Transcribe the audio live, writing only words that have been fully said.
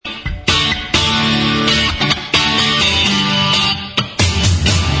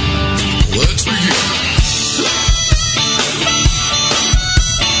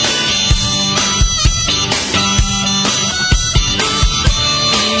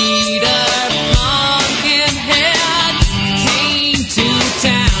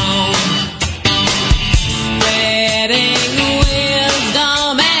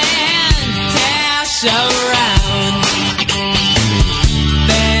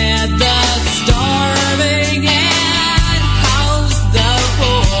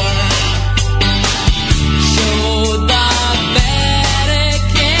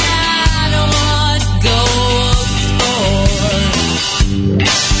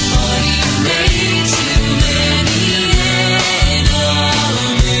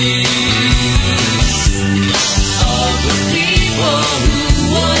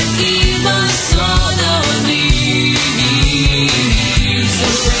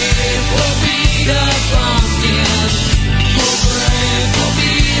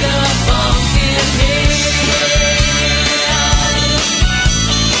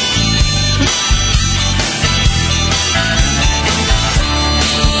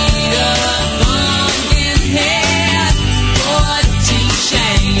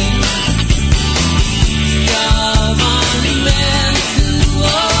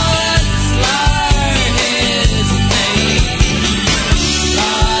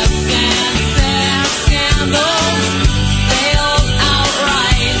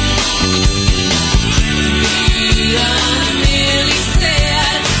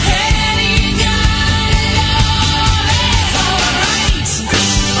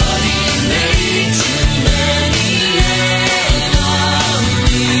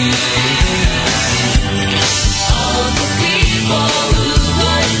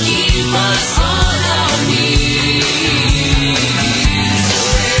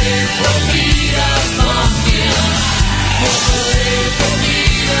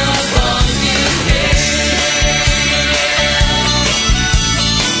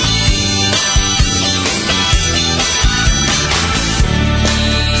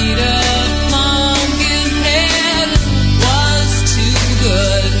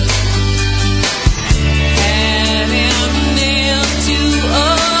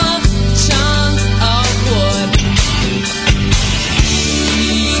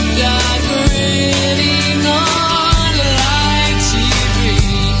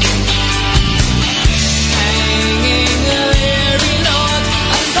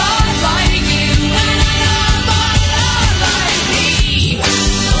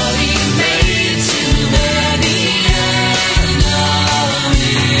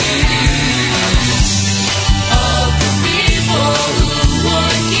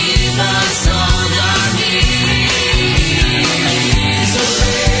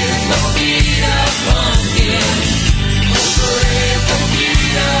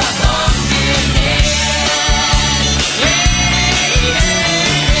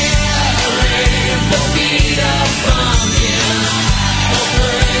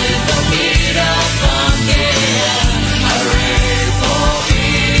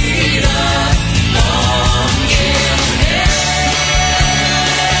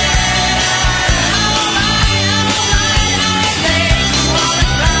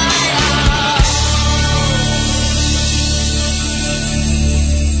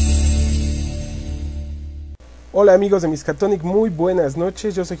Hola amigos de Miskatonic, muy buenas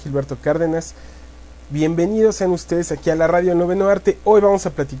noches, yo soy Gilberto Cárdenas. Bienvenidos sean ustedes aquí a la radio El Noveno Arte. Hoy vamos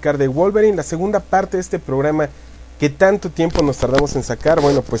a platicar de Wolverine, la segunda parte de este programa que tanto tiempo nos tardamos en sacar.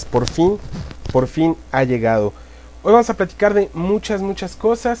 Bueno, pues por fin ha llegado. Hoy vamos a platicar de muchas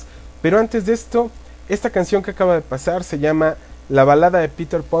cosas, pero antes de esto, esta canción que acaba de pasar se llama La balada de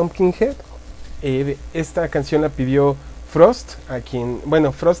Peter Pumpkinhead. Esta canción la pidió Frost,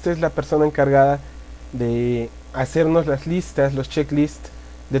 Frost es la persona encargada de hacernos las listas, los checklists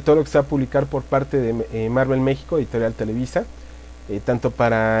de todo lo que se va a publicar por parte de Marvel México, Editorial Televisa, tanto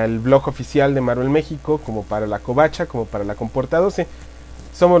para el blog oficial de Marvel México, como para la Covacha, como para la Compuerta 12.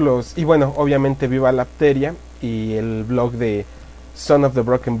 Somos los, y bueno, obviamente Viva la Pteria y el blog de Son of the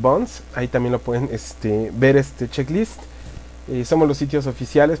Broken Bones, ahí también lo pueden ver este checklist. Somos los sitios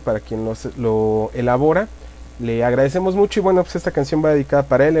oficiales para quien lo elabora. Le agradecemos mucho y bueno, pues esta canción va dedicada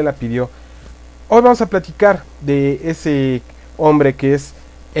para él la pidió. Hoy vamos a platicar de ese hombre que es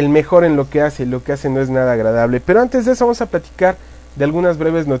el mejor en lo que hace no es nada agradable. Pero antes de eso vamos a platicar de algunas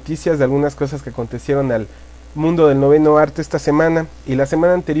breves noticias, de algunas cosas que acontecieron al mundo del noveno arte esta semana y la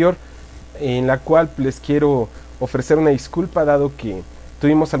semana anterior, en la cual les quiero ofrecer una disculpa dado que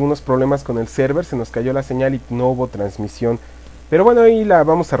tuvimos algunos problemas con el server, se nos cayó la señal y no hubo transmisión. Pero bueno, ahí la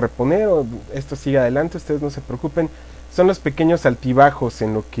vamos a reponer, esto sigue adelante, ustedes no se preocupen. Son los pequeños altibajos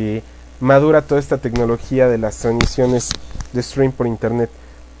en lo que madura toda esta tecnología de las transmisiones de stream por internet.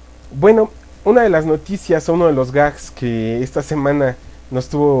 Bueno, una de las noticias, uno de los gags que esta semana nos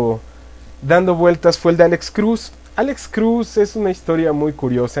estuvo dando vueltas fue el de Alex Cruz. Alex Cruz es una historia muy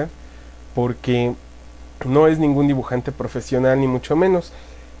curiosa porque no es ningún dibujante profesional ni mucho menos.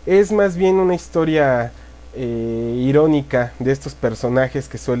 Es más bien una historia irónica de estos personajes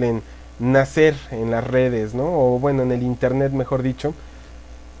que suelen nacer en las redes, ¿no? O bueno, en el internet mejor dicho.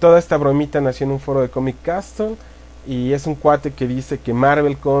 Toda esta bromita nació en un foro de Comic Castle y es un cuate que dice que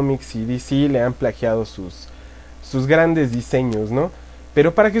Marvel Comics y DC le han plagiado sus grandes diseños, ¿no?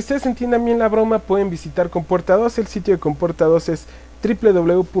 Pero para que ustedes entiendan bien la broma pueden visitar Compuerta 12, el sitio de Compuerta 12 es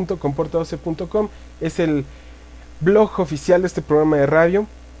www.compuerta12.com, es el blog oficial de este programa de radio.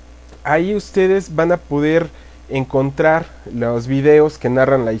 Ahí ustedes van a poder encontrar los videos que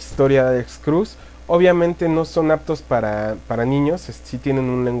narran la historia de Alex Cruz. Obviamente no son aptos para niños, sí tienen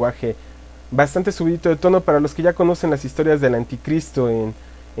un lenguaje bastante subidito de tono. Para los que ya conocen las historias del anticristo en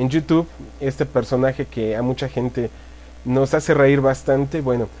YouTube, este personaje que a mucha gente nos hace reír bastante,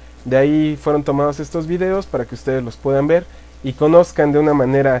 bueno, de ahí fueron tomados estos videos para que ustedes los puedan ver y conozcan de una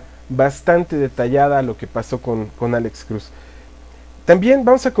manera bastante detallada lo que pasó con Alex Cruz. También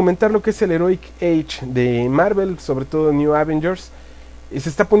vamos a comentar lo que es el Heroic Age de Marvel, sobre todo New Avengers. Se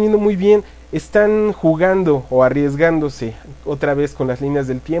está poniendo muy bien, están jugando o arriesgándose otra vez con las líneas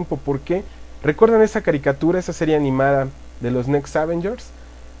del tiempo. ¿Por qué? ¿Recuerdan esa caricatura, esa serie animada de los Next Avengers?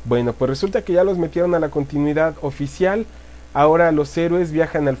 Bueno, pues resulta que ya los metieron a la continuidad oficial. Ahora los héroes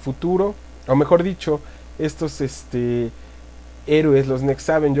viajan al futuro, o mejor dicho, estos héroes, los Next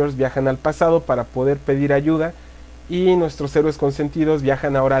Avengers, viajan al pasado para poder pedir ayuda. Y nuestros héroes consentidos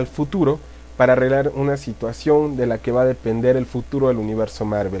viajan ahora al futuro para arreglar una situación de la que va a depender el futuro del universo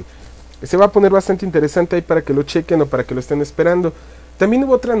Marvel. Se va a poner bastante interesante ahí para que lo chequen o para que lo estén esperando. También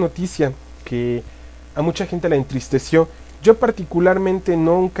hubo otra noticia que a mucha gente la entristeció. Yo particularmente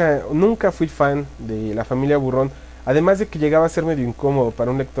nunca fui fan de la familia Burrón, además de que llegaba a ser medio incómodo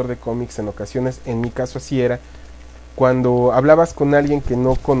para un lector de cómics en ocasiones, en mi caso así era, cuando hablabas con alguien que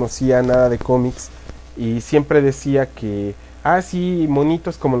no conocía nada de cómics y siempre decía que sí,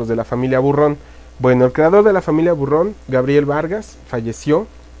 monitos como los de la familia Burrón. Bueno, el creador de la familia Burrón, Gabriel Vargas, falleció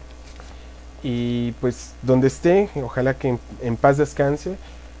y pues donde esté, ojalá que en paz descanse.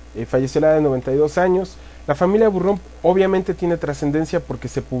 Falleció a la edad de 92 años. La familia Burrón obviamente tiene trascendencia porque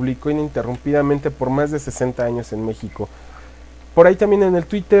se publicó ininterrumpidamente por más de 60 años en México. Por ahí también en el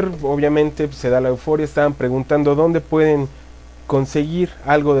Twitter obviamente se da la euforia, estaban preguntando dónde pueden conseguir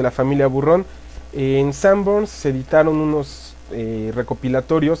algo de la familia Burrón. En Sanborns se editaron unos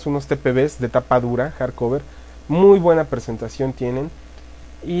recopilatorios, unos TPBs de tapa dura, hardcover, muy buena presentación tienen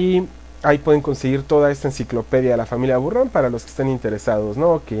y ahí pueden conseguir toda esta enciclopedia de la familia Burrón para los que estén interesados,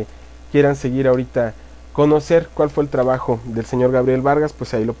 ¿no? Que quieran seguir ahorita, conocer cuál fue el trabajo del señor Gabriel Vargas,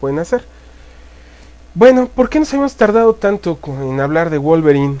 pues ahí lo pueden hacer. Bueno, ¿por qué nos hemos tardado tanto en hablar de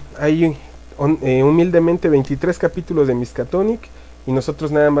Wolverine? Hay humildemente 23 capítulos de Miskatonic y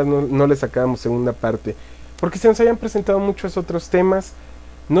nosotros nada más no le sacábamos segunda parte porque se nos habían presentado muchos otros temas.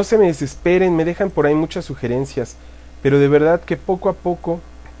 No se me desesperen, me dejan por ahí muchas sugerencias, pero de verdad que poco a poco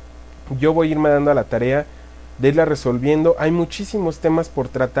yo voy a irme dando a la tarea de irla resolviendo. Hay muchísimos temas por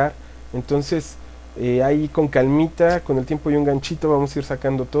tratar, entonces Ahí con calmita, con el tiempo y un ganchito vamos a ir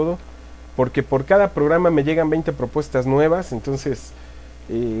sacando todo, porque por cada programa me llegan 20 propuestas nuevas, entonces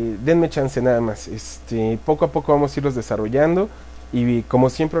denme chance nada más. Poco a poco vamos a irlos desarrollando y como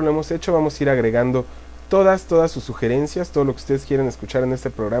siempre lo hemos hecho, vamos a ir agregando todas sus sugerencias, todo lo que ustedes quieren escuchar en este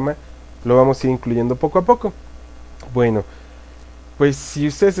programa, lo vamos a ir incluyendo poco a poco. Bueno, pues si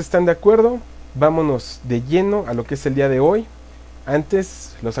ustedes están de acuerdo, vámonos de lleno a lo que es el día de hoy.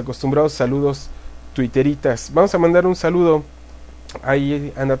 Antes, los acostumbrados saludos twitteritas. Vamos a mandar un saludo.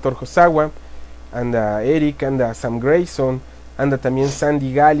 Ahí anda Torjosawa, anda Eric, anda Sam Grayson, anda también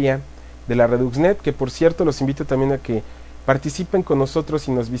Sandy Galia de la ReduxNet, que por cierto los invito también a que participen con nosotros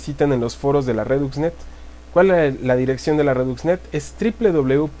y nos visiten en los foros de la ReduxNet. ¿Cuál es la dirección de la ReduxNet? Es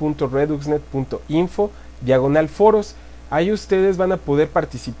www.reduxnet.info/foros. Ahí ustedes van a poder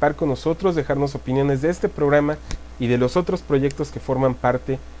participar con nosotros, dejarnos opiniones de este programa y de los otros proyectos que forman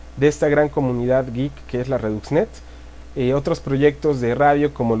parte de esta gran comunidad geek que es la ReduxNet. Otros proyectos de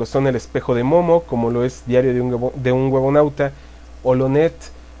radio como lo son El Espejo de Momo, como lo es Diario de un Huevonauta, Holonet,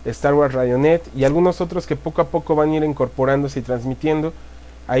 Star Wars Radionet y algunos otros que poco a poco van a ir incorporándose y transmitiendo.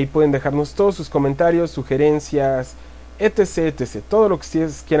 Ahí pueden dejarnos todos sus comentarios, sugerencias, etc. Todo lo que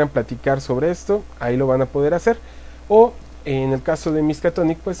ustedes quieran platicar sobre esto, ahí lo van a poder hacer. O en el caso de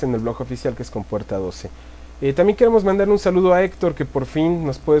Miskatonic, pues en el blog oficial que es Compuerta 12. También queremos mandarle un saludo a Héctor, que por fin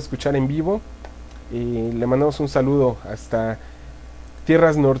nos puede escuchar en vivo. Le mandamos un saludo hasta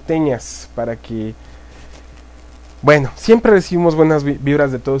tierras norteñas para que... Bueno, siempre recibimos buenas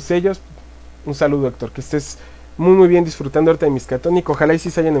vibras de todos ellos. Un saludo, Héctor, que estés muy bien disfrutando ahorita de Miskatonic. Ojalá y si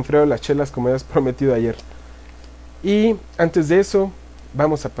se hayan enfriado las chelas como habías prometido ayer. Y antes de eso,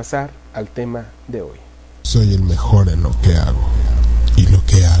 vamos a pasar al tema de hoy. Soy el mejor en lo que hago, y lo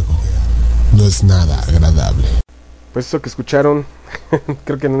que hago no es nada agradable. Pues eso que escucharon,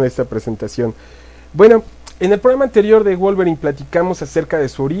 creo que no necesita presentación. Bueno, en el programa anterior de Wolverine platicamos acerca de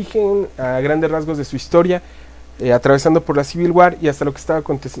su origen, a grandes rasgos de su historia, atravesando por la Civil War y hasta lo que estaba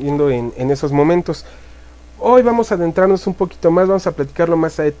aconteciendo en esos momentos. Hoy vamos a adentrarnos un poquito más, vamos a platicarlo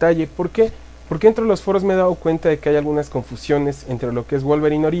más a detalle. ¿Por qué? Porque entre los foros me he dado cuenta de que hay algunas confusiones entre lo que es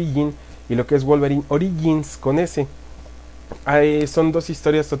Wolverine Origin y lo que es Wolverine Origins con S. Son dos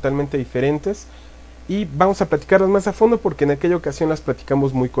historias totalmente diferentes y vamos a platicarlas más a fondo porque en aquella ocasión las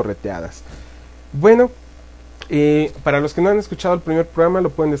platicamos muy correteadas. Bueno, para los que no han escuchado el primer programa lo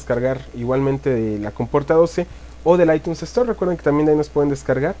pueden descargar igualmente de la Compuerta 12 o del iTunes Store. Recuerden que también de ahí nos pueden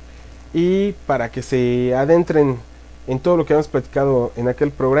descargar. Y para que se adentren en todo lo que hemos platicado en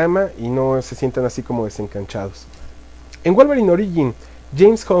aquel programa y no se sientan así como desencanchados. En Wolverine Origin,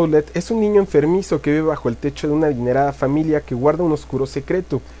 James Howlett es un niño enfermizo que vive bajo el techo de una adinerada familia que guarda un oscuro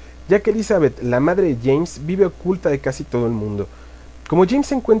secreto, ya que Elizabeth, la madre de James, vive oculta de casi todo el mundo. Como James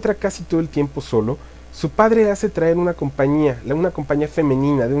se encuentra casi todo el tiempo solo, su padre le hace traer una compañía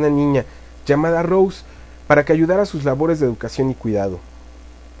femenina de una niña llamada Rose para que ayudara a sus labores de educación y cuidado.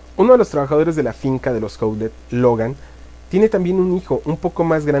 Uno de los trabajadores de la finca de los Howlett, Logan, tiene también un hijo un poco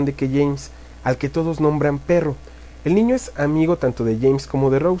más grande que James, al que todos nombran Perro. El niño es amigo tanto de James como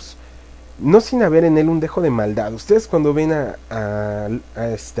de Rose, no sin haber en él un dejo de maldad. Ustedes cuando ven a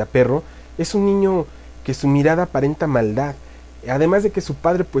Perro, es un niño que su mirada aparenta maldad, además de que su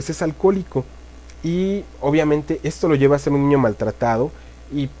padre pues es alcohólico y obviamente esto lo lleva a ser un niño maltratado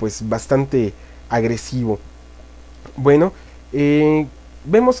y pues bastante agresivo. Bueno,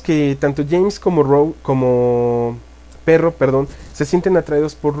 vemos que tanto James como Perro, se sienten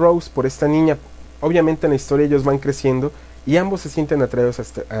atraídos por Rose, por esta niña. Obviamente en la historia ellos van creciendo y ambos se sienten atraídos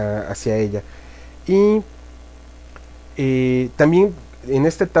hacia ella. Y también en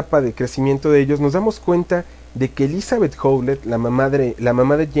esta etapa de crecimiento de ellos nos damos cuenta de que Elizabeth Howlett, la mamá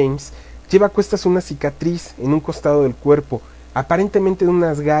de James, lleva a cuestas una cicatriz en un costado del cuerpo, aparentemente de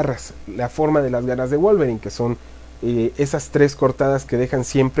unas garras, la forma de las garras de Wolverine, que son esas 3 cortadas que dejan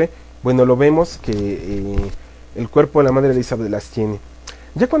siempre. Bueno, lo vemos que el cuerpo de la madre de Elizabeth las tiene.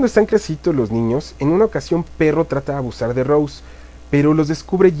 Ya cuando están crecidos los niños, en una ocasión Perro trata de abusar de Rose, pero los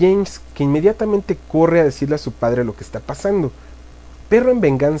descubre James, que inmediatamente corre a decirle a su padre lo que está pasando. Perro en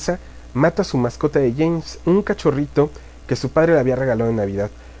venganza mata a su mascota de James, un cachorrito que su padre le había regalado en Navidad,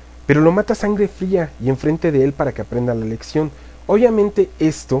 pero lo mata a sangre fría y enfrente de él para que aprenda la lección. Obviamente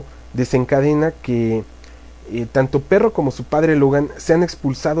esto desencadena que tanto Perro como su padre Logan sean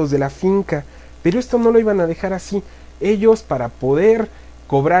expulsados de la finca, pero esto no lo iban a dejar así. Ellos, para poder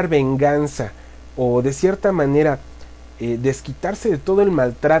cobrar venganza o de cierta manera desquitarse de todo el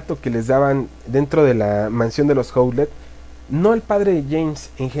maltrato que les daban dentro de la mansión de los Howlett, no el padre de James,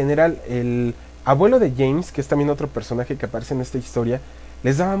 en general el abuelo de James, que es también otro personaje que aparece en esta historia,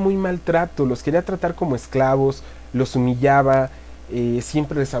 les daba muy maltrato, los quería tratar como esclavos, los humillaba,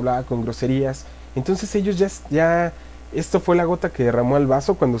 siempre les hablaba con groserías. Entonces ellos ya esto fue la gota que derramó el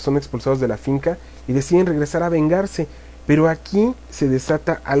vaso cuando son expulsados de la finca y deciden regresar a vengarse. Pero aquí se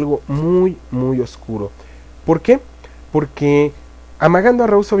desata algo muy, muy oscuro. ¿Por qué? Porque amagando a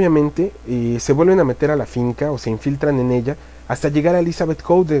Rose, obviamente, se vuelven a meter a la finca o se infiltran en ella hasta llegar a Elizabeth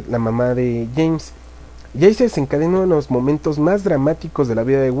Howlett, la mamá de James. Y ahí se desencadena uno de los momentos más dramáticos de la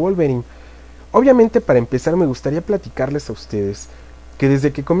vida de Wolverine. Obviamente, para empezar, me gustaría platicarles a ustedes que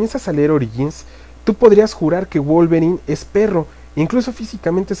desde que comienzas a leer Origins, tú podrías jurar que Wolverine es perro, incluso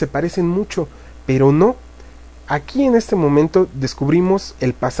físicamente se parecen mucho, pero no. Aquí en este momento descubrimos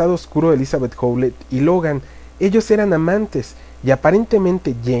el pasado oscuro de Elizabeth Howlett y Logan. Ellos eran amantes y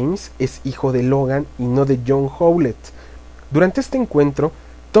aparentemente James es hijo de Logan y no de John Howlett. Durante este encuentro,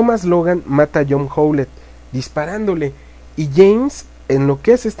 Thomas Logan mata a John Howlett disparándole y James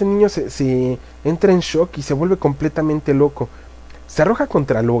enloquece. Este niño se entra en shock y se vuelve completamente loco. Se arroja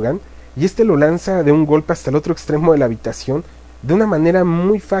contra Logan y este lo lanza de un golpe hasta el otro extremo de la habitación de una manera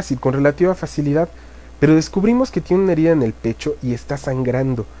muy fácil, con relativa facilidad, pero descubrimos que tiene una herida en el pecho y está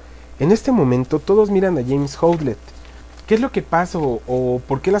sangrando. En este momento todos miran a James Howlett. ¿Qué es lo que pasa o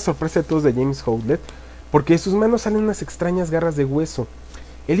por qué la sorpresa de todos de James Howlett? Porque de sus manos salen unas extrañas garras de hueso.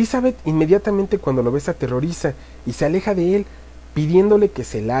 Elizabeth inmediatamente cuando lo ve se aterroriza y se aleja de él, pidiéndole que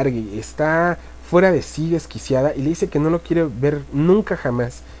se largue. Está fuera de sí, desquiciada, y le dice que no lo quiere ver nunca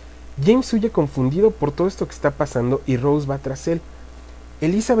jamás. James huye confundido por todo esto que está pasando y Rose va tras él.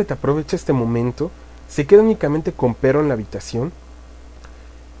 Elizabeth aprovecha este momento, se queda únicamente con Perro en la habitación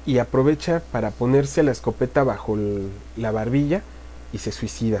y aprovecha para ponerse la escopeta bajo la barbilla y se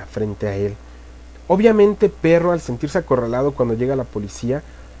suicida frente a él. Obviamente Perro, al sentirse acorralado cuando llega la policía,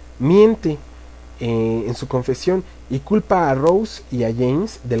 miente en su confesión y culpa a Rose y a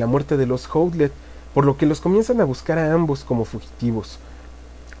James de la muerte de los Howlett, por lo que los comienzan a buscar a ambos como fugitivos.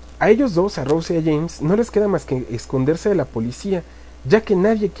 A ellos dos, a Rose y a James, no les queda más que esconderse de la policía, ya que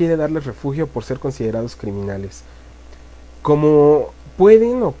nadie quiere darles refugio por ser considerados criminales. Como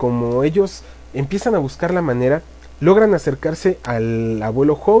pueden o como ellos empiezan a buscar la manera, logran acercarse al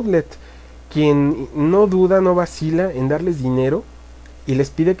abuelo Howlett, quien no duda, no vacila en darles dinero y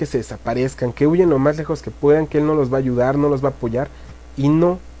les pide que se desaparezcan, que huyan lo más lejos que puedan, que él no los va a ayudar, no los va a apoyar y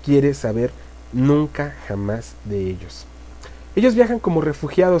no quiere saber nunca jamás de ellos. Ellos viajan como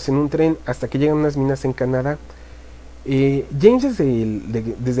refugiados en un tren hasta que llegan a unas minas en Canadá. James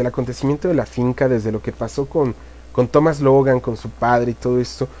desde el acontecimiento de la finca, desde lo que pasó con Thomas Logan, con su padre y todo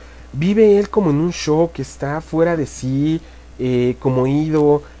esto, vive él como en un shock, está fuera de sí, como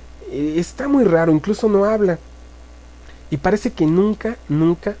ido, está muy raro, incluso no habla y parece que nunca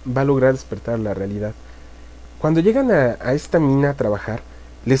va a lograr despertar la realidad. Cuando llegan a esta mina a trabajar,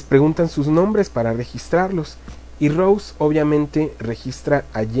 les preguntan sus nombres para registrarlos y Rose obviamente registra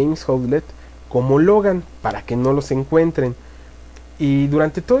a James Howlett como Logan para que no los encuentren. Y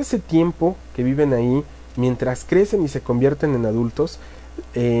durante todo ese tiempo que viven ahí, mientras crecen y se convierten en adultos,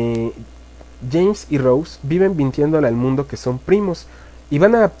 James y Rose viven mintiéndole al mundo que son primos y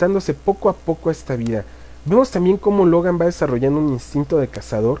van adaptándose poco a poco a esta vida. Vemos también cómo Logan va desarrollando un instinto de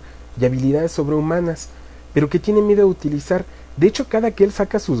cazador y habilidades sobrehumanas, pero que tiene miedo de utilizar. De hecho, cada que él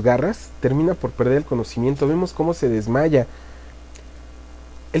saca sus garras, termina por perder el conocimiento. Vemos cómo se desmaya.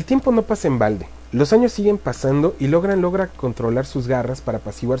 El tiempo no pasa en balde. Los años siguen pasando y logra controlar sus garras para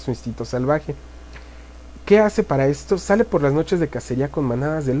apaciguar su instinto salvaje. ¿Qué hace para esto? Sale por las noches de cacería con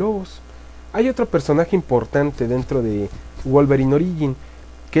manadas de lobos. Hay otro personaje importante dentro de Wolverine Origin,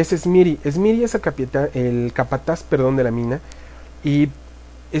 que es Smitty. Smitty es el capataz de la mina, y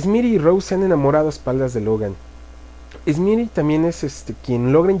Smitty y Rose se han enamorado a espaldas de Logan. Smitty también es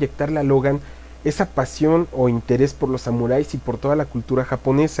quien logra inyectarle a Logan esa pasión o interés por los samuráis y por toda la cultura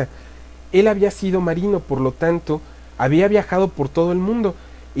japonesa. Él había sido marino, por lo tanto había viajado por todo el mundo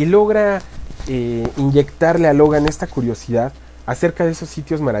y logra inyectarle a Logan esta curiosidad acerca de esos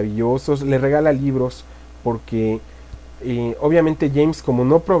sitios maravillosos. Le regala libros porque obviamente James, como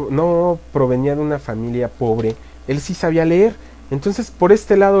no provenía de una familia pobre, él sí sabía leer. Entonces por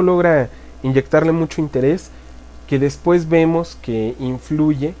este lado logra inyectarle mucho interés, que después vemos que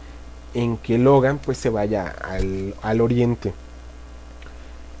influye en que Logan pues se vaya al oriente.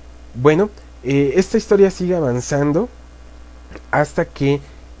 Bueno, esta historia sigue avanzando hasta que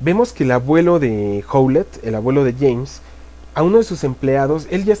vemos que el abuelo de Howlett, el abuelo de James, a uno de sus empleados,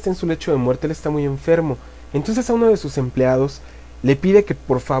 él ya está en su lecho de muerte, él está muy enfermo. Entonces a uno de sus empleados le pide que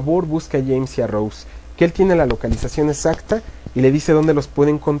por favor busque a James y a Rose, que él tiene la localización exacta y le dice dónde los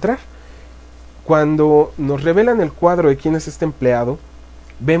puede encontrar. Cuando nos revelan el cuadro de quién es este empleado,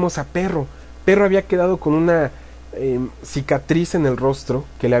 vemos a Perro. Perro había quedado con una cicatriz en el rostro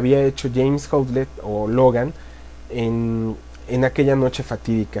que le había hecho James Howlett o Logan en aquella noche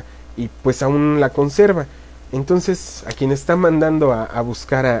fatídica, y pues aún la conserva. Entonces a quien está mandando a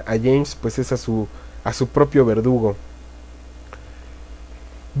buscar a James pues es a su propio verdugo.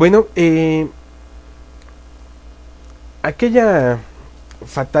 Bueno, aquella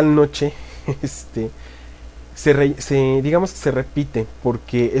fatal noche digamos que se repite,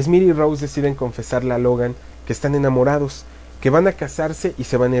 porque Smith y Rose deciden confesarle a Logan que están enamorados, que van a casarse y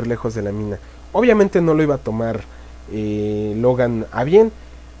se van a ir lejos de la mina. Obviamente no lo iba a tomar Logan a bien,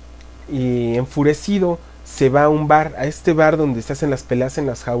 y enfurecido se va a un bar, a este bar donde se hacen las peleas en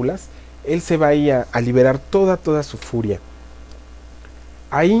las jaulas. Él se va ahí a liberar toda su furia.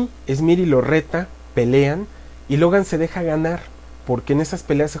 Ahí Smith lo reta, pelean, y Logan se deja ganar, porque en esas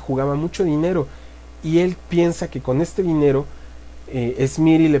peleas se jugaba mucho dinero, y él piensa que con este dinero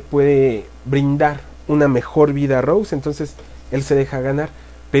Smith le puede brindar una mejor vida a Rose. Entonces él se deja ganar,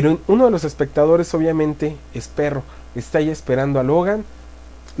 pero uno de los espectadores obviamente es Perro, está ahí esperando a Logan,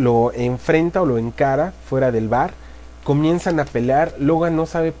 lo enfrenta o lo encara fuera del bar, comienzan a pelear. Logan no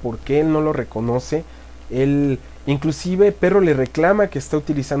sabe por qué, él no lo reconoce, inclusive Perro le reclama que está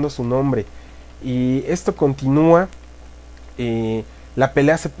utilizando su nombre, y esto continúa. La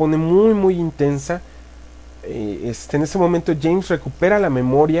pelea se pone muy intensa. En ese momento James recupera la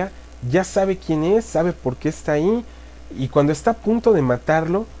memoria, ya sabe quién es, sabe por qué está ahí, y cuando está a punto de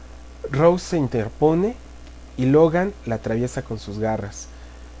matarlo, Rose se interpone y Logan la atraviesa con sus garras.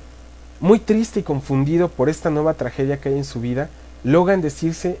 Muy triste y confundido por esta nueva tragedia que hay en su vida, Logan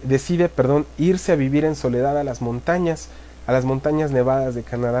decide irse a vivir en soledad a las montañas nevadas de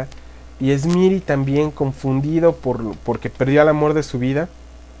Canadá, y Smitty, también confundido porque perdió al amor de su vida,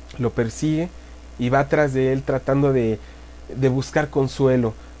 lo persigue y va tras de él tratando de buscar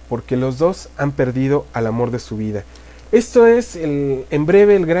consuelo, porque los dos han perdido al amor de su vida. Esto es en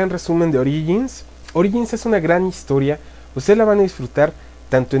breve el gran resumen de Origins. Origins es una gran historia, ustedes la van a disfrutar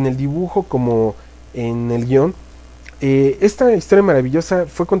tanto en el dibujo como en el guión. Esta historia maravillosa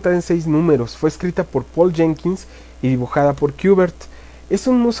fue contada en 6 números, fue escrita por Paul Jenkins y dibujada por Kubert. Es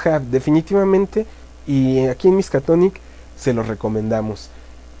un must-have definitivamente, y aquí en Miskatonic se los recomendamos.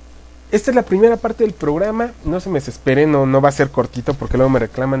 Esta es la primera parte del programa, no se me desesperen, no va a ser cortito, porque luego me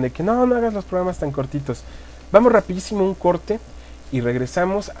reclaman de que no hagas los programas tan cortitos. Vamos rapidísimo un corte y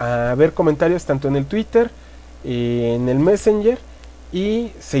regresamos a ver comentarios tanto en el Twitter, en el Messenger,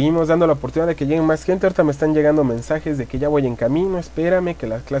 y seguimos dando la oportunidad de que lleguen más gente. Ahorita me están llegando mensajes de que ya voy en camino, espérame, que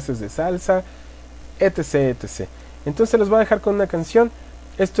las clases de salsa, etc. Entonces los voy a dejar con una canción.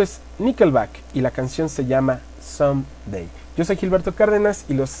 Esto es Nickelback y la canción se llama Someday. Yo soy Gilberto Cárdenas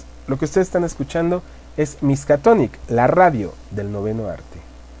y lo que ustedes están escuchando es Miskatonic, la radio del noveno arte.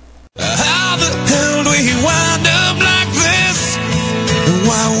 How the hell do we wind up like this?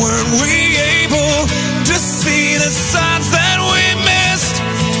 Why weren't we able to see the signs that we missed?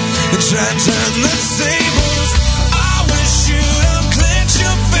 Try to turn the tables. I wish you'd unclench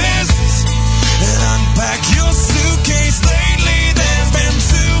your fists and unpack your suitcase. Lately there's been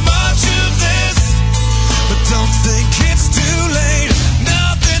too much of this, but don't think it's too late.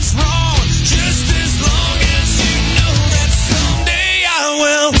 Nothing's wrong, just as long as you know that someday I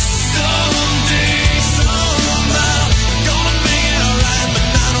will. So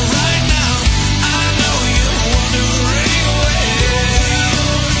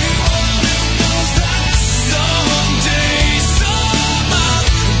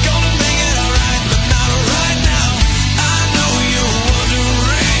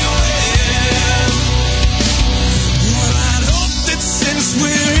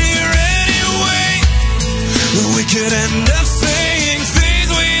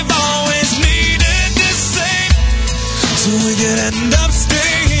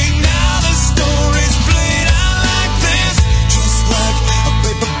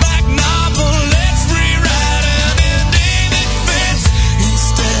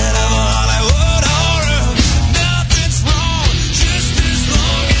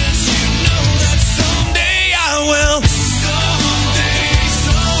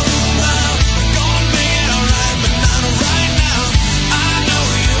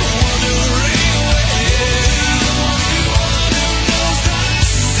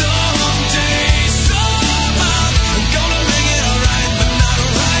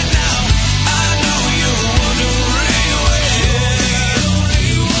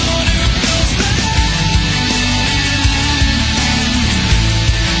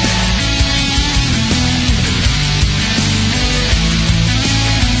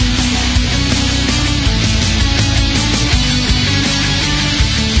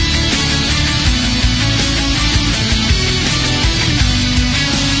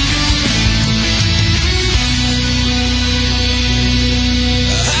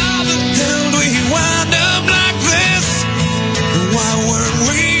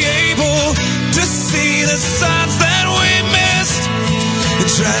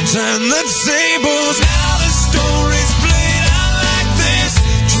colored sables. Now the story's played out like this,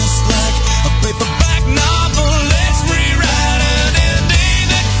 just like a paperback novel. Let's rewrite an ending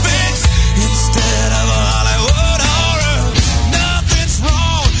that fits instead of a Hollywood horror. Nothing's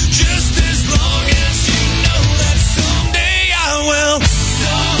wrong, just as long as you know that someday I will.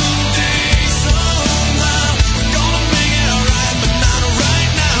 Someday, somehow, we're gonna make it alright, but not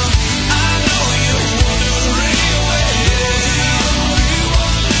right now. I know you're wondering where you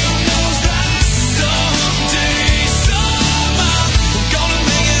knows that. Someday, somehow, we're gonna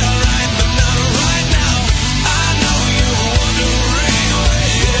make it alright, but not right now. I know you're wondering where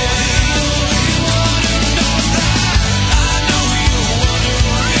you knows that. I know you're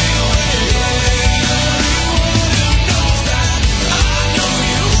wondering where you knows that. I know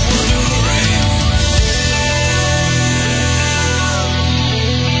you're wondering.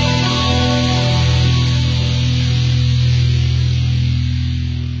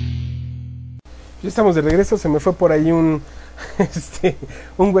 Ya estamos de regreso, se me fue por ahí un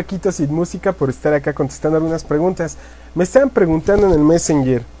un huequito sin música por estar acá contestando algunas preguntas. Me estaban preguntando en el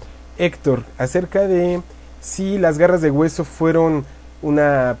Messenger, Héctor, acerca de si las garras de hueso fueron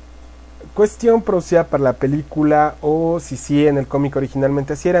una cuestión producida para la película o si sí en el cómic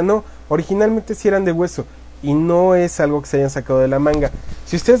originalmente así era. No, originalmente sí eran de hueso y no es algo que se hayan sacado de la manga.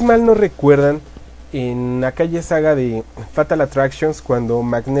 Si ustedes mal no recuerdan, en aquella saga de Fatal Attractions, cuando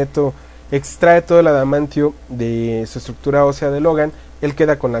Magneto extrae todo el adamantio de su estructura ósea de Logan, él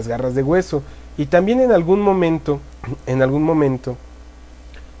queda con las garras de hueso. Y también en algún momento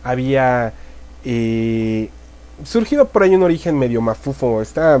había surgido por ahí un origen medio mafufo,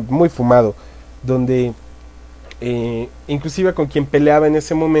 está muy fumado, donde inclusive con quien peleaba en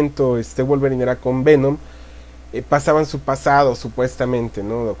ese momento Wolverine era con Venom, pasaban su pasado supuestamente,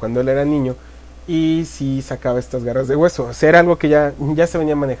 ¿no? Cuando él era niño, y sí sacaba estas garras de hueso. O sea, era algo que ya se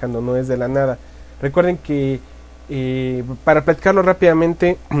venía manejando, no es de la nada. Recuerden que para platicarlo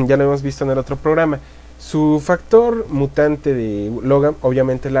rápidamente, ya lo hemos visto en el otro programa, su factor mutante de Logan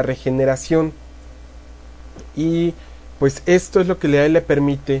obviamente es la regeneración, y pues esto es lo que le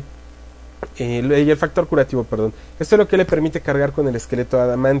permite el factor curativo, perdón, esto es lo que le permite cargar con el esqueleto de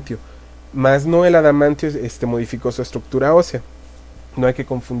adamantio, más no el adamantio modificó su estructura ósea. No hay que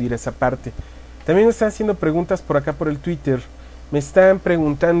confundir esa parte. También me están haciendo preguntas por acá por el Twitter. Me están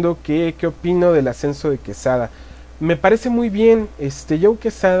preguntando qué opino del ascenso de Quesada. Me parece muy bien. Joe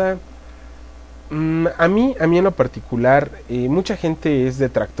Quesada, a mí en lo particular, mucha gente es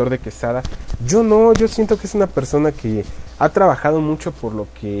detractor de Quesada. Yo no, yo siento que es una persona que ha trabajado mucho por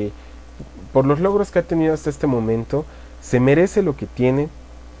los logros que ha tenido hasta este momento. Se merece lo que tiene,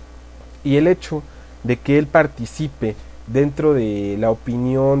 y el hecho de que él participe dentro de la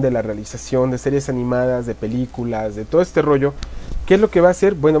opinión, de la realización de series animadas, de películas, de todo este rollo, ¿qué es lo que va a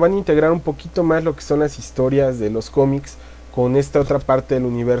hacer? Bueno, van a integrar un poquito más lo que son las historias de los cómics con esta otra parte del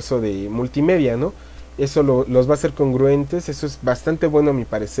universo de multimedia, ¿no? Eso los va a hacer congruentes, eso es bastante bueno a mi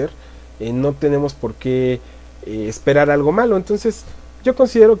parecer. No tenemos por qué esperar algo malo, entonces yo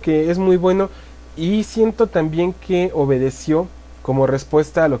considero que es muy bueno, y siento también que obedeció como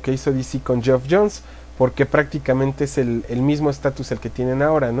respuesta a lo que hizo DC con Geoff Johns, porque prácticamente es el mismo estatus el que tienen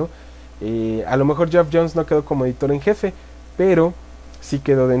ahora, ¿no? A lo mejor Geoff Johns no quedó como editor en jefe, pero sí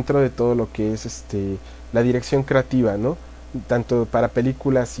quedó dentro de todo lo que es la dirección creativa, ¿no? Tanto para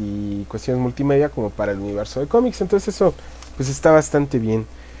películas y cuestiones multimedia como para el universo de cómics. Entonces eso pues está bastante bien.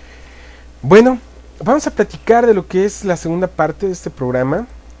 Bueno, vamos a platicar de lo que es la segunda parte de este programa.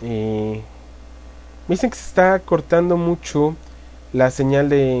 Me dicen que se está cortando mucho la señal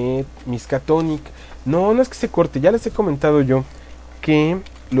de Miskatonic. No es que se corte, ya les he comentado yo que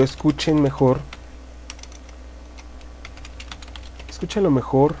lo escuchen mejor. Escúchenlo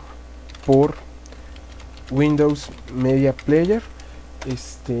mejor por Windows Media Player.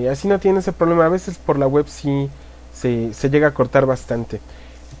 Así no tiene ese problema. A veces por la web sí se llega a cortar bastante.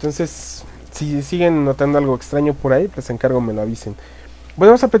 Entonces, si siguen notando algo extraño por ahí, pues encargo me lo avisen.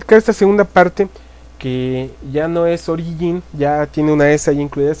 Bueno, vamos a platicar esta segunda parte, que ya no es Origin, ya tiene una S ahí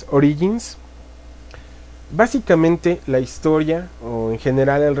incluida, es Origins. Básicamente la historia, o en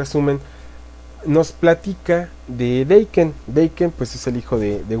general el resumen, nos platica de Daken. Daken pues es el hijo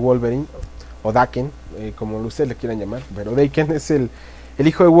de Wolverine, o Daken, como ustedes le quieran llamar, pero Daken es el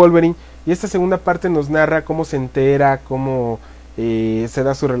hijo de Wolverine, y esta segunda parte nos narra cómo se entera, cómo se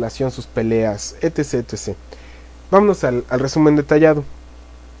da su relación, sus peleas, etc. Vámonos al resumen detallado,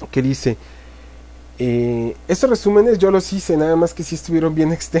 que dice... estos resúmenes yo los hice, nada más que sí estuvieron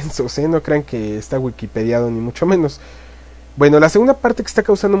bien extensos, no crean que está wikipediado ni mucho menos. Bueno, la segunda parte que está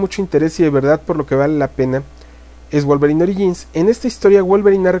causando mucho interés y de verdad por lo que vale la pena es Wolverine Origins. En esta historia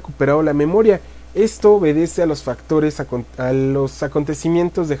Wolverine ha recuperado la memoria. Esto obedece a los factores, a los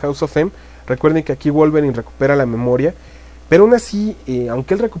acontecimientos de House of M. Recuerden que aquí Wolverine recupera la memoria, pero aún así,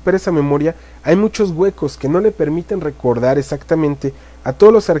 aunque él recupere esa memoria, hay muchos huecos que no le permiten recordar exactamente a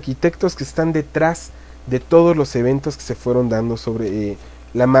todos los arquitectos que están detrás de todos los eventos que se fueron dando sobre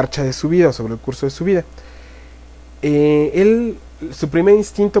la marcha de su vida, sobre el curso de su vida. Su primer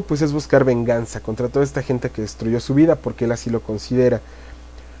instinto pues es buscar venganza contra toda esta gente que destruyó su vida, porque él así lo considera.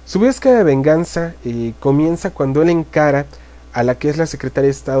 Su búsqueda de venganza comienza cuando él encara a la que es la secretaria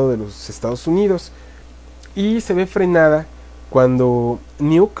de Estado de los Estados Unidos, y se ve frenada cuando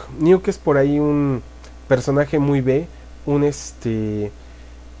Nuke es por ahí un personaje muy B,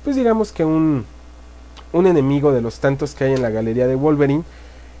 pues digamos que un enemigo de los tantos que hay en la galería de Wolverine,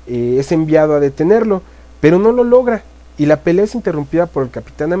 es enviado a detenerlo, pero no lo logra, y la pelea es interrumpida por el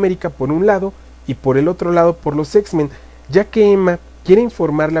Capitán América por un lado, y por el otro lado por los X-Men, ya que Emma quiere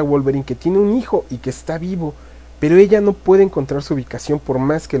informarle a Wolverine que tiene un hijo y que está vivo, pero ella no puede encontrar su ubicación por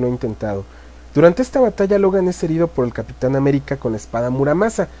más que lo ha intentado. Durante esta batalla Logan es herido por el Capitán América con la espada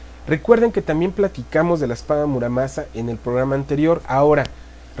Muramasa. Recuerden que también platicamos de la espada Muramasa en el programa anterior. Ahora,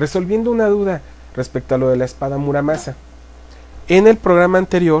 resolviendo una duda respecto a lo de la espada Muramasa. En el programa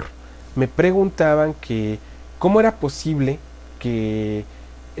anterior me preguntaban que cómo era posible que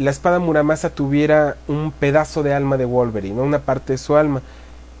la espada Muramasa tuviera un pedazo de alma de Wolverine, ¿no? Una parte de su alma.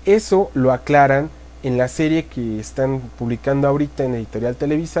 Eso lo aclaran en la serie que están publicando ahorita en Editorial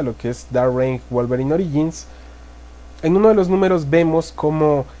Televisa, lo que es Dark Reign Wolverine Origins. En uno de los números vemos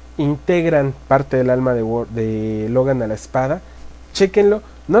cómo integran parte del alma de Logan a la espada. Chéquenlo,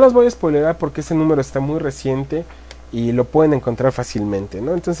 no los voy a spoilerar porque ese número está muy reciente y lo pueden encontrar fácilmente,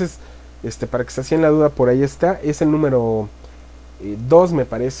 ¿no? Entonces, para que se hacían la duda, por ahí está, es el número 2 me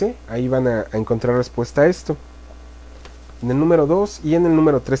parece, ahí van a encontrar respuesta a esto. En el número 2 y en el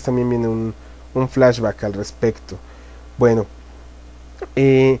número 3 también viene un flashback al respecto. Bueno,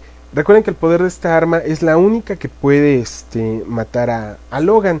 recuerden que el poder de esta arma es la única que puede matar a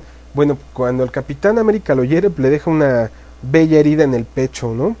Logan. Bueno, cuando el Capitán América lo hiere, le deja una bella herida en el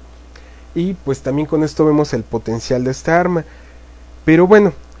pecho, ¿no? Y pues también con esto vemos el potencial de esta arma. Pero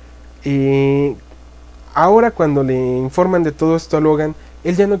bueno, ahora cuando le informan de todo esto a Logan,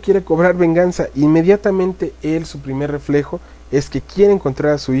 él ya no quiere cobrar venganza. Inmediatamente su primer reflejo es que quiere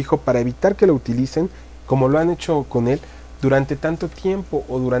encontrar a su hijo para evitar que lo utilicen como lo han hecho con él durante tanto tiempo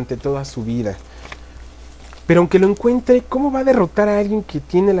o durante toda su vida. Pero aunque lo encuentre, ¿cómo va a derrotar a alguien que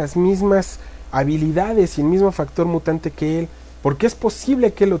tiene las mismas habilidades y el mismo factor mutante que él? Porque es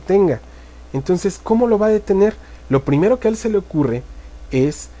posible que él lo tenga. Entonces, ¿cómo lo va a detener? Lo primero que a él se le ocurre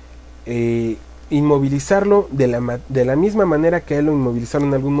es inmovilizarlo de la misma manera que a él lo inmovilizaron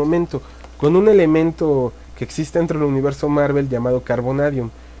en algún momento, con un elemento que existe dentro del universo Marvel llamado Carbonadium.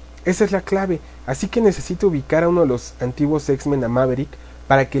 Esa es la clave, así que necesito ubicar a uno de los antiguos X-Men, a Maverick,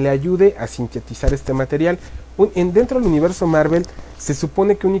 para que le ayude a sintetizar este material. Dentro del universo Marvel se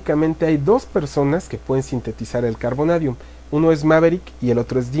supone que únicamente hay 2 personas que pueden sintetizar el Carbonadium. Uno es Maverick y el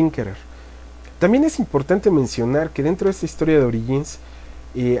otro es Dinkerer. También es importante mencionar que dentro de esta historia de Origins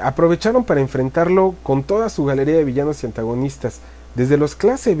aprovecharon para enfrentarlo con toda su galería de villanos y antagonistas, desde los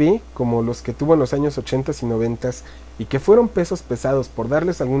clase B, como los que tuvo en los años 80 y 90 y que fueron pesos pesados, por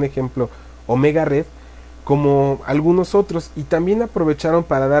darles algún ejemplo, Omega Red, como algunos otros, y también aprovecharon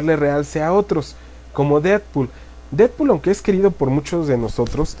para darle realce a otros, como Deadpool. Deadpool, aunque es querido por muchos de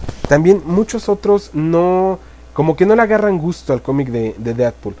nosotros, también muchos otros como que no le agarran gusto al cómic de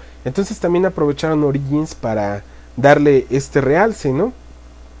Deadpool. Entonces también aprovecharon Origins para darle este realce, ¿no?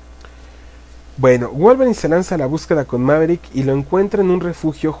 Bueno, Wolverine se lanza a la búsqueda con Maverick y lo encuentra en un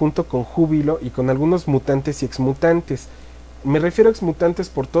refugio junto con Júbilo y con algunos mutantes y exmutantes. Me refiero a exmutantes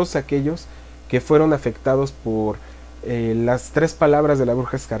por todos aquellos que fueron afectados por las 3 palabras de la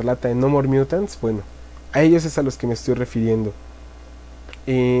Bruja Escarlata en No More Mutants. Bueno, a ellos es a los que me estoy refiriendo.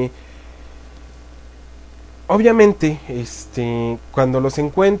 Obviamente, cuando los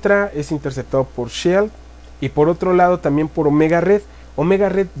encuentra es interceptado por S.H.I.E.L.D. y por otro lado también por Omega Red. Omega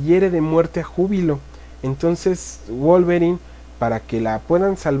Red hiere de muerte a Júbilo. Entonces Wolverine, para que la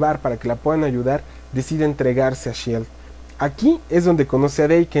puedan salvar, para que la puedan ayudar, decide entregarse a S.H.I.E.L.D. Aquí es donde conoce a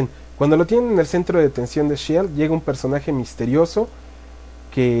Daken. Cuando lo tienen en el centro de detención de S.H.I.E.L.D., llega un personaje misterioso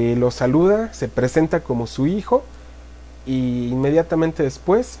que lo saluda, se presenta como su hijo y inmediatamente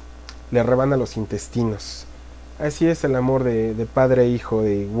después le rebana los intestinos. Así es el amor de padre e hijo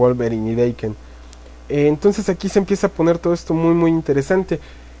de Wolverine y Daken. Entonces aquí se empieza a poner todo esto muy muy interesante.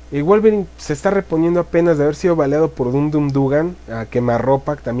 Wolverine se está reponiendo apenas de haber sido baleado por Dum Dum Dugan, a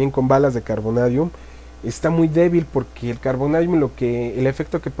quemarropa, también con balas de Carbonadium. está muy débil porque el carbonadium, el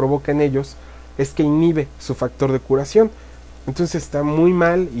efecto que provoca en ellos es que inhibe su factor de curación. Entonces está muy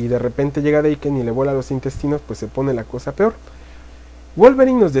mal y de repente llega Daken y le vuela los intestinos, pues se pone la cosa peor.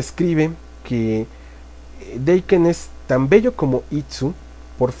 Wolverine nos describe que Daken es tan bello como Itsu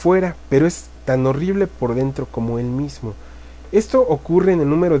por fuera, pero es tan horrible por dentro como él mismo. Esto ocurre en el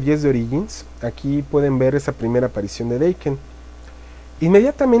número 10 de Origins. Aquí pueden ver esa primera aparición de Daken.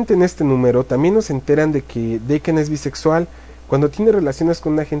 Inmediatamente en este número también nos enteran de que Daken es bisexual cuando tiene relaciones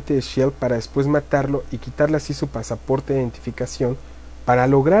con un agente de S.H.I.E.L.D. para después matarlo y quitarle así su pasaporte de identificación para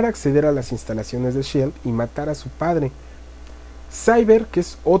lograr acceder a las instalaciones de S.H.I.E.L.D. y matar a su padre. Cyber, que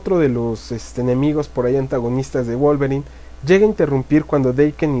es otro de los enemigos por ahí antagonistas de Wolverine, llega a interrumpir cuando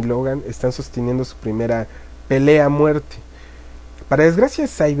Daken y Logan están sosteniendo su primera pelea a muerte. Para desgracia de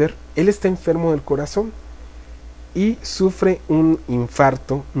Cyber, él está enfermo del corazón y sufre un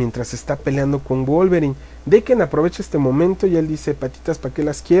infarto mientras está peleando con Wolverine. Daken aprovecha este momento y él dice: patitas, ¿para qué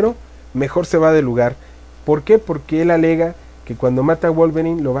las quiero? Mejor se va del lugar. ¿Por qué? Porque él alega que cuando mata a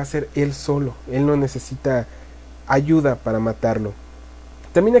Wolverine lo va a hacer él solo. Él no necesita ayuda para matarlo.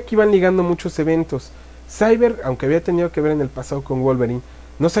 También aquí van ligando muchos eventos. Cyber, aunque había tenido que ver en el pasado con Wolverine,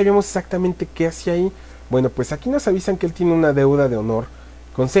 no sabíamos exactamente qué hacía ahí. Bueno, pues aquí nos avisan que él tiene una deuda de honor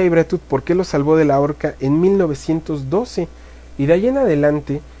con Sabretooth porque lo salvó de la horca en 1912. Y de ahí en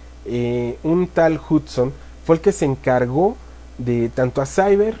adelante, un tal Hudson fue el que se encargó de tanto a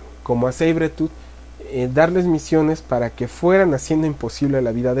Cyber como a Sabretooth darles misiones para que fueran haciendo imposible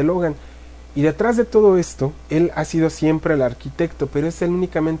la vida de Logan. Y detrás de todo esto, él ha sido siempre el arquitecto, pero es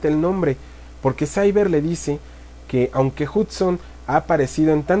únicamente el nombre, porque Cyber le dice que aunque Hudson ha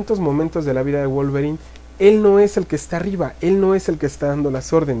aparecido en tantos momentos de la vida de Wolverine, él no es el que está arriba, él no es el que está dando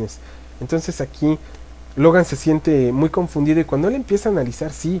las órdenes. Entonces aquí Logan se siente muy confundido y cuando él empieza a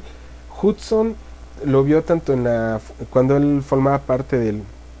analizar, sí, Hudson lo vio tanto cuando él formaba parte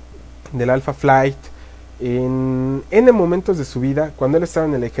del Alpha Flight, en momentos de su vida, cuando él estaba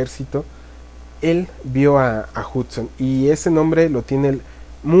en el ejército, él vio a Hudson y ese nombre lo tiene él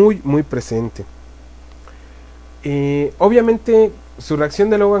muy muy presente. Obviamente su reacción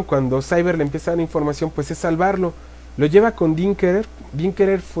de Logan cuando Cyber le empieza a dar información pues es salvarlo, lo lleva con Dinkerer.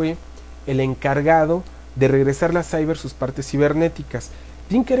 Dinkerer fue el encargado de regresarle a Cyber sus partes cibernéticas.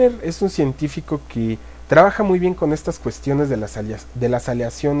 Dinkerer es un científico que trabaja muy bien con estas cuestiones de las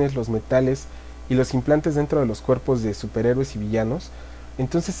aleaciones, los metales y los implantes dentro de los cuerpos de superhéroes y villanos.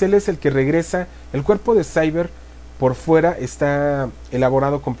 Entonces él es el que regresa. El cuerpo de Cyber por fuera está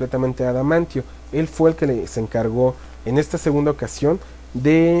elaborado completamente de adamantio. Él fue el que se encargó en esta segunda ocasión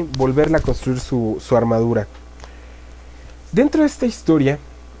de volverle a construir su armadura. Dentro de esta historia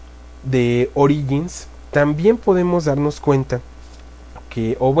de Origins también podemos darnos cuenta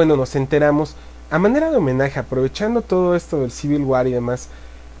que, o bueno, nos enteramos a manera de homenaje, aprovechando todo esto del Civil War y demás,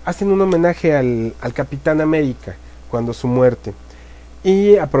 hacen un homenaje al Capitán América cuando su muerte,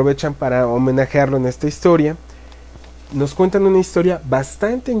 y aprovechan para homenajearlo en esta historia. Nos cuentan una historia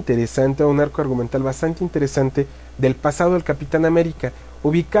bastante interesante, un arco argumental bastante interesante del pasado del Capitán América,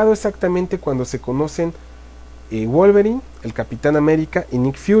 ubicado exactamente cuando se conocen Wolverine, el Capitán América y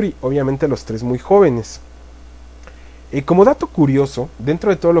Nick Fury, obviamente los tres muy jóvenes. Como dato curioso,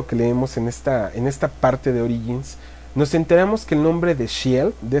 dentro de todo lo que leemos en esta parte de Origins, nos enteramos que el nombre de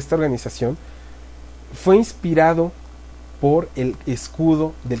S.H.I.E.L.D., de esta organización, fue inspirado por el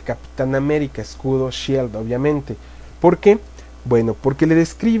escudo del Capitán América, escudo S.H.I.E.L.D., obviamente. ¿Por qué? Bueno, porque le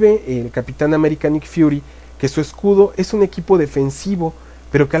describe el Capitán América Nick Fury que su escudo es un equipo defensivo,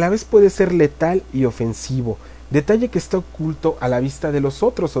 pero que a la vez puede ser letal y ofensivo, detalle que está oculto a la vista de los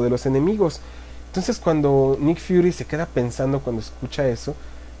otros o de los enemigos. Entonces cuando Nick Fury se queda pensando cuando escucha eso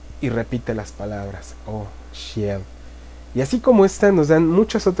y repite las palabras, oh, S.H.I.E.L.D. Y así como esta nos dan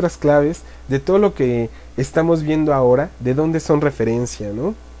muchas otras claves de todo lo que estamos viendo ahora, de dónde son referencia,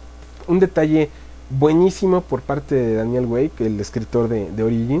 ¿no? Un detalle buenísimo por parte de Daniel Wake, el escritor de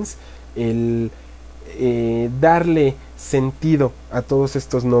Origins, el darle sentido a todos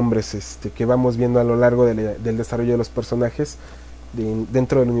estos nombres que vamos viendo a lo largo del desarrollo de los personajes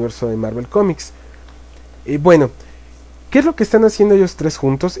dentro del universo de Marvel Comics. Bueno, ¿qué es lo que están haciendo ellos tres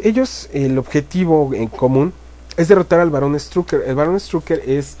juntos? Ellos, el objetivo en común es derrotar al Barón Strucker. El Barón Strucker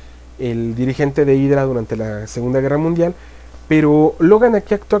es el dirigente de Hydra durante la Segunda Guerra Mundial, pero Logan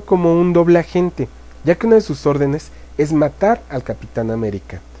aquí actúa como un doble agente, ya que una de sus órdenes es matar al Capitán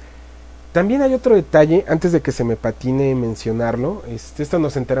América. También hay otro detalle, antes de que se me patine mencionarlo, esto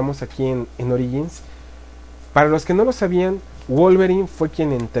nos enteramos aquí en Origins. Para los que no lo sabían, Wolverine fue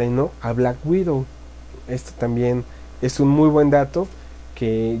quien entrenó a Black Widow. Esto también es un muy buen dato,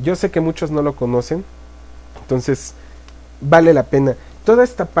 que yo sé que muchos no lo conocen, Entonces vale la pena. Toda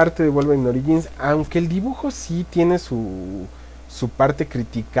esta parte de Wolverine Origins, aunque el dibujo sí tiene su parte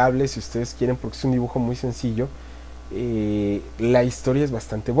criticable, si ustedes quieren, porque es un dibujo muy sencillo, la historia es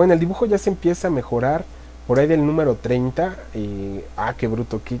bastante buena. El dibujo ya se empieza a mejorar por ahí del número 30. Qué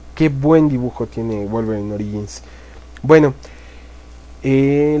bruto, qué buen dibujo tiene Wolverine Origins. Bueno,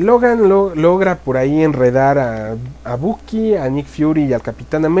 Logan logra por ahí enredar a Bucky, a Nick Fury y al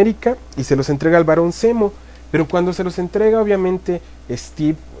Capitán América, y se los entrega al Barón Zemo. Pero cuando se los entrega, obviamente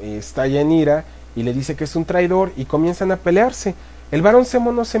Steve estalla en ira y le dice que es un traidor, y comienzan a pelearse. El Barón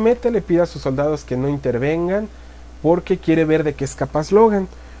Zemo no se mete, le pide a sus soldados que no intervengan porque quiere ver de qué es capaz Logan.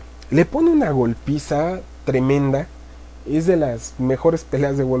 Le pone una golpiza tremenda, es de las mejores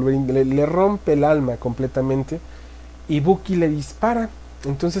peleas de Wolverine, le rompe el alma completamente, y Bucky le dispara.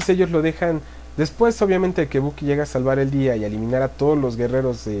 Entonces ellos lo dejan, después obviamente de que Bucky llega a salvar el día y a eliminar a todos los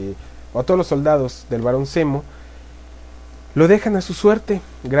guerreros o a todos los soldados del Barón Zemo, lo dejan a su suerte.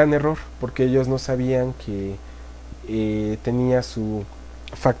 Gran error, porque ellos no sabían que tenía su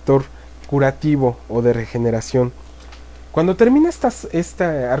factor curativo o de regeneración. Cuando termina este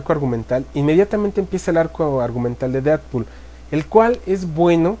arco argumental, inmediatamente empieza el arco argumental de Deadpool, el cual es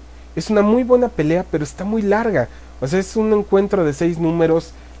bueno, es una muy buena pelea, pero está muy larga. O sea, es un encuentro de 6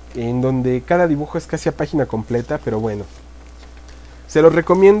 números en donde cada dibujo es casi a página completa, pero bueno. Se los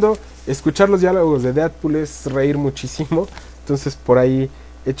recomiendo. Escuchar los diálogos de Deadpool es reír muchísimo, entonces por ahí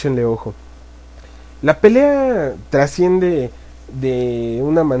échenle ojo. La pelea trasciende de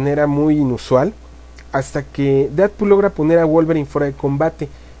una manera muy inusual hasta que Deadpool logra poner a Wolverine fuera de combate,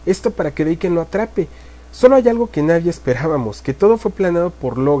 esto para que Daken lo atrape. Solo hay algo que nadie esperábamos, que todo fue planeado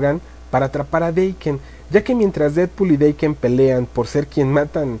por Logan para atrapar a Daken, ya que mientras Deadpool y Daken pelean por ser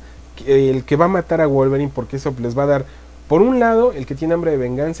el que va a matar a Wolverine, porque eso les va a dar, por un lado, el que tiene hambre de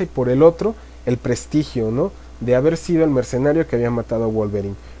venganza, y por el otro, el prestigio, ¿no?, de haber sido el mercenario que había matado a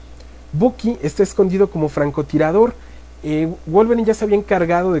Wolverine. Bucky está escondido como francotirador. Wolverine ya se había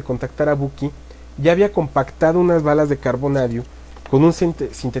encargado de contactar a Bucky, ya había compactado unas balas de carbonadium con un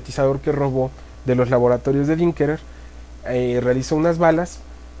sintetizador que robó de los laboratorios de Dinkerer. Realizó unas balas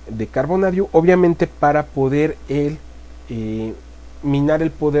de carbonadium, obviamente para poder él minar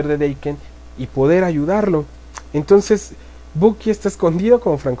el poder de Daken y poder ayudarlo. Entonces Bucky está escondido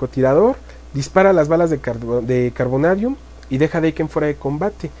como francotirador, dispara las balas de carbonadium y deja a Daken fuera de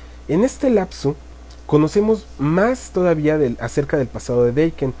combate. En este lapso conocemos más todavía acerca del pasado de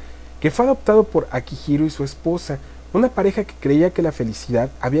Daken, que fue adoptado por Akihiro y su esposa, una pareja que creía que la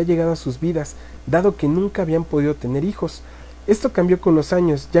felicidad había llegado a sus vidas, dado que nunca habían podido tener hijos. Esto cambió con los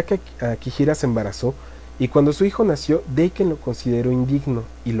años, ya que Akihiro se embarazó, y cuando su hijo nació, Daken lo consideró indigno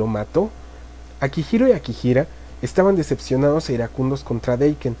y lo mató. Akihiro y Akihira estaban decepcionados e iracundos contra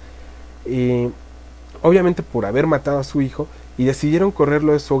Daken, obviamente por haber matado a su hijo, y decidieron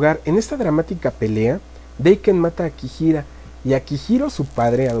correrlo de su hogar. En esta dramática pelea, Daken mata a Akihira, y Akihiro, su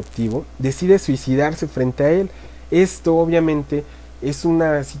padre adoptivo, decide suicidarse frente a él. Esto obviamente es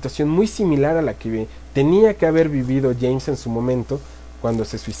una situación muy similar a la que tenía que haber vivido James en su momento cuando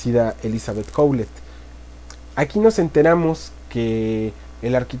se suicida Elizabeth Howlett. Aquí nos enteramos que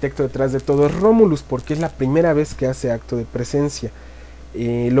el arquitecto detrás de todo es Romulus, porque es la primera vez que hace acto de presencia.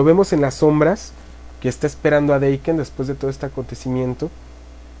 Lo vemos en las sombras, que está esperando a Daken después de todo este acontecimiento,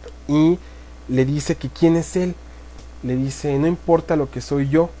 y le dice que quién es él. Le dice: no importa lo que soy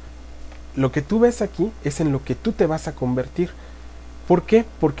yo, lo que tú ves aquí es en lo que tú te vas a convertir. ¿Por qué?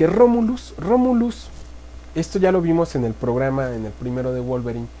 Porque Romulus, esto ya lo vimos en el programa, en el primero de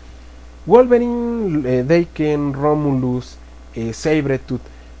Wolverine, Daken, Romulus, Sabretooth,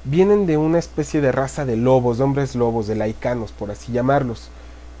 vienen de una especie de raza de lobos, de hombres lobos, de laicanos, por así llamarlos.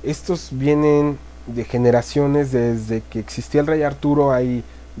 Estos vienen de generaciones desde que existía el rey Arturo,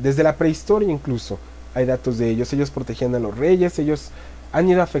 desde la prehistoria incluso, hay datos de ellos. Ellos protegían a los reyes, ellos han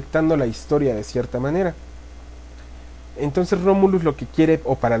ido afectando la historia de cierta manera. Entonces Romulus lo que quiere,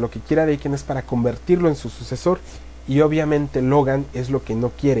 o para lo que quiera Daken, es para convertirlo en su sucesor, y obviamente Logan es lo que no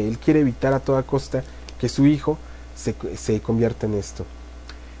quiere. Él quiere evitar a toda costa que su hijo se convierta en esto.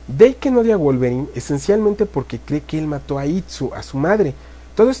 Daken odia a Wolverine esencialmente porque cree que él mató a Itsu, a su madre.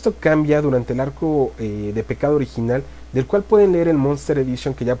 Todo esto cambia durante el arco de Pecado Original, del cual pueden leer el Monster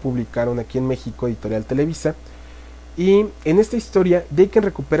Edition que ya publicaron aquí en México, Editorial Televisa. Y en esta historia Daken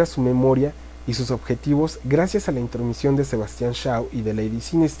recupera su memoria y sus objetivos gracias a la intromisión de Sebastian Shaw y de Lady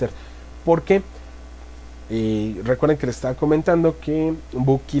Sinister, porque recuerden que les estaba comentando que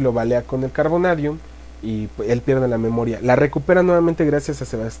Bucky lo balea con el carbonadium y él pierde la memoria. La recupera nuevamente gracias a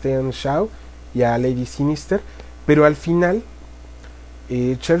Sebastian Shaw y a Lady Sinister, pero al final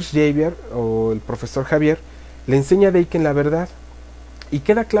Charles Xavier, o el profesor Javier, le enseña a Daken la verdad. Y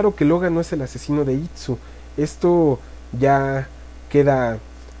queda claro que Logan no es el asesino de Itsu. Esto ya queda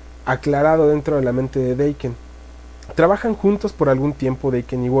aclarado dentro de la mente de Daken. Trabajan juntos por algún tiempo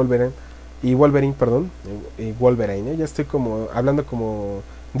Daken y Wolverine. Ya estoy como hablando como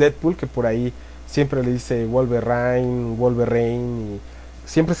Deadpool, que por ahí siempre le dice Wolverine, y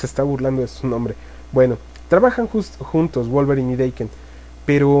siempre se está burlando de su nombre. Bueno, trabajan juntos Wolverine y Daken,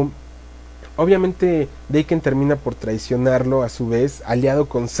 pero obviamente Daken termina por traicionarlo a su vez, aliado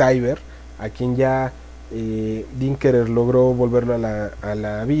con Cyber, a quien ya Dinkerer logró volverlo a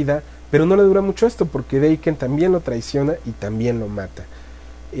la vida, pero no le dura mucho esto porque Daken también lo traiciona y también lo mata.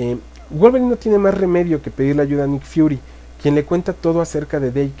 Wolverine no tiene más remedio que pedirle ayuda a Nick Fury, quien le cuenta todo acerca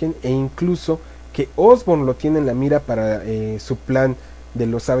de Daken, e incluso que Osborn lo tiene en la mira para su plan de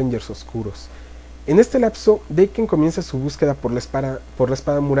los Avengers Oscuros. En este lapso, Daken comienza su búsqueda por la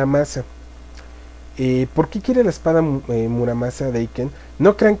espada Muramasa. ¿Por qué quiere la espada Muramasa Daken?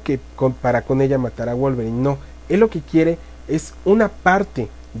 No crean que para con ella matar a Wolverine, no. Él lo que quiere es una parte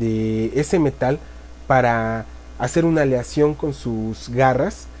de ese metal para hacer una aleación con sus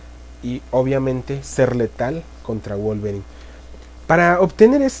garras y obviamente ser letal contra Wolverine. Para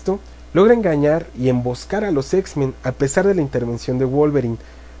obtener esto, logra engañar y emboscar a los X-Men a pesar de la intervención de Wolverine.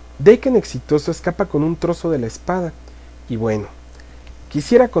 Daken, exitoso, escapa con un trozo de la espada. Y bueno,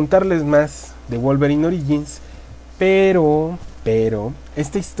 quisiera contarles más de Wolverine Origins, pero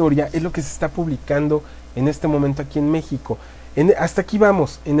esta historia es lo que se está publicando en este momento aquí en México. Hasta aquí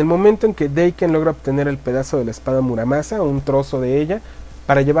vamos. En el momento en que Daken logra obtener el pedazo de la espada Muramasa, o un trozo de ella,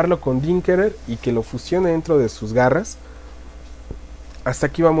 para llevarlo con Dinkerer y que lo fusione dentro de sus garras. Hasta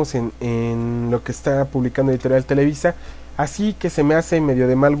aquí vamos en lo que está publicando Editorial Televisa. Así que se me hace medio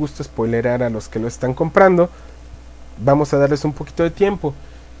de mal gusto spoilerar a los que lo están comprando. Vamos a darles un poquito de tiempo.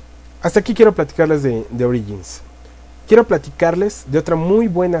 Hasta aquí quiero platicarles de Origins. Quiero platicarles de otra muy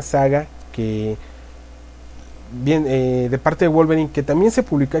buena saga que de parte de Wolverine, que también se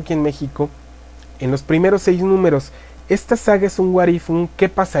publicó aquí en México en los primeros 6 números. Esta saga es un what if, un qué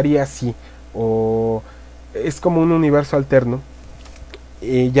pasaría si, o es como un universo alterno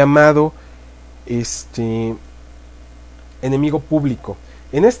llamado Enemigo Público.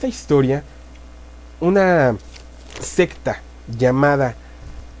 En esta historia, una secta llamada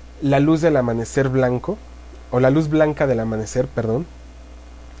La Luz del Amanecer Blanco, o La Luz Blanca del Amanecer, perdón,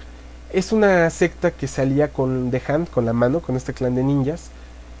 es una secta que salía con The Hand, con la mano, con este clan de ninjas,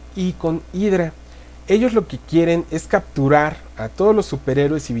 y con Hydra. Ellos lo que quieren es capturar a todos los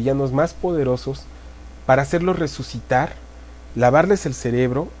superhéroes y villanos más poderosos para hacerlos resucitar, lavarles el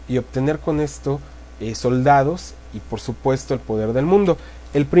cerebro y obtener con esto soldados y por supuesto el poder del mundo.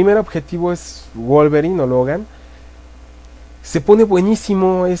 El primer objetivo es Wolverine o Logan. Se pone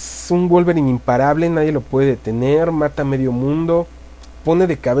buenísimo, es un Wolverine imparable, nadie lo puede detener, mata a medio mundo, pone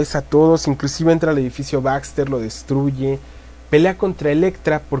de cabeza a todos, inclusive entra al edificio Baxter, lo destruye, pelea contra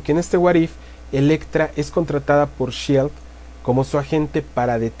Elektra, porque en este What If, Elektra es contratada por S.H.I.E.L.D. como su agente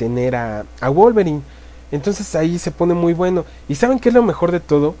para detener a Wolverine. Entonces ahí se pone muy bueno. ¿Y saben qué es lo mejor de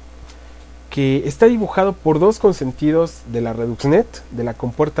todo? Que está dibujado por 2 consentidos de la Reduxnet, de la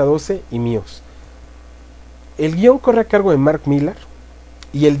Compuerta 12 y míos. El guión corre a cargo de Mark Millar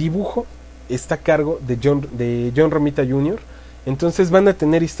y el dibujo está a cargo de John Romita Jr. Entonces van a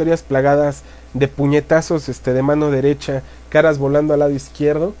tener historias plagadas de puñetazos de mano derecha, caras volando al lado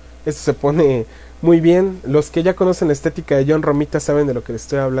izquierdo. Esto se pone muy bien. Los que ya conocen la estética de John Romita saben de lo que les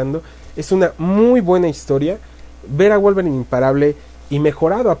estoy hablando. Es una muy buena historia. Ver a Wolverine imparable y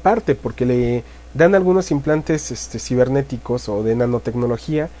mejorado aparte, porque le dan algunos implantes cibernéticos o de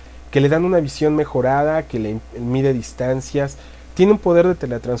nanotecnología que le dan una visión mejorada, que le mide distancias. Tiene un poder de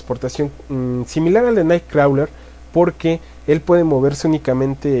teletransportación similar al de Nightcrawler, porque él puede moverse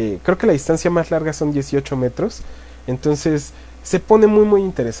únicamente, creo que la distancia más larga son 18 metros. Entonces se pone muy muy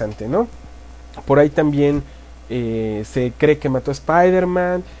interesante, ¿no? Por ahí también se cree que mató a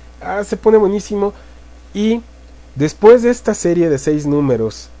Spider-Man. Se pone buenísimo. Y después de esta serie de 6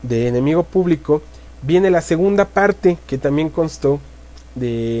 números de Enemigo Público, viene la segunda parte, que también constó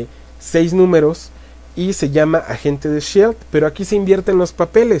de 6 números y se llama Agente de S.H.I.E.L.D., pero aquí se invierten los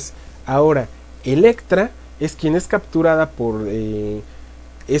papeles. Ahora, Elektra es quien es capturada por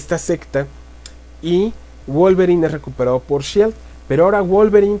esta secta y Wolverine es recuperado por S.H.I.E.L.D., pero ahora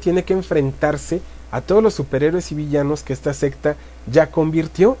Wolverine tiene que enfrentarse a todos los superhéroes y villanos que esta secta ya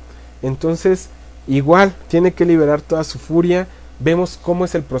convirtió. Entonces, igual, tiene que liberar toda su furia. Vemos cómo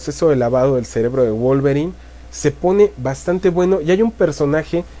es el proceso de lavado del cerebro de Wolverine. Se pone bastante bueno y hay un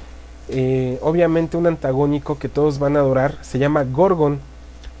personaje obviamente un antagónico que todos van a adorar, se llama Gorgon.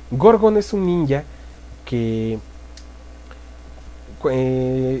 Gorgon es un ninja que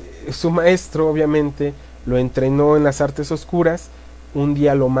su maestro obviamente lo entrenó en las artes oscuras, un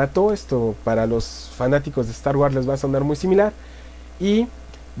día lo mató, esto para los fanáticos de Star Wars les va a sonar muy similar, y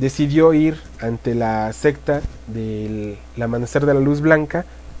decidió ir ante la secta del Amanecer de la Luz Blanca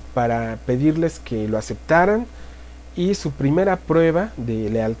para pedirles que lo aceptaran, y su primera prueba de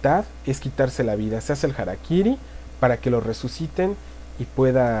lealtad es quitarse la vida. Se hace el harakiri para que lo resuciten y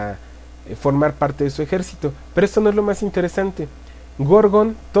pueda formar parte de su ejército. Pero esto no es lo más interesante.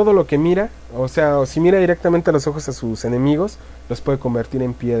 Gorgon, todo lo que mira, o sea, o si mira directamente a los ojos a sus enemigos, los puede convertir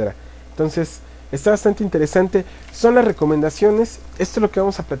en piedra. Entonces, está bastante interesante. Son las recomendaciones. Esto es lo que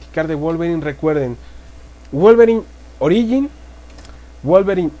vamos a platicar de Wolverine. Recuerden, Wolverine Origins,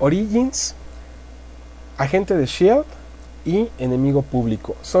 Agente de S.H.I.E.L.D. y Enemigo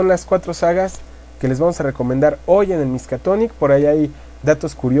Público. Son las 4 sagas que les vamos a recomendar hoy en el Miskatonic. Por ahí hay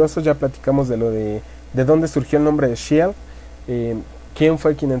datos curiosos. Ya platicamos de dónde surgió el nombre de S.H.I.E.L.D., quién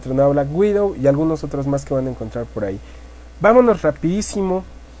fue quien entrenó a Black Widow y algunos otros más que van a encontrar por ahí. Vámonos rapidísimo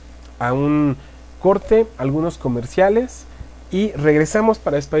a un corte, algunos comerciales, y regresamos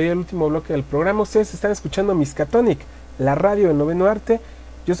para despedir el último bloque del programa. Ustedes están escuchando Miskatonic, la radio del noveno arte.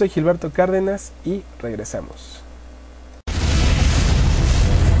 Yo soy Gilberto Cárdenas y regresamos.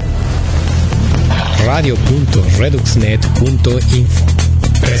 Radio.reduxnet.info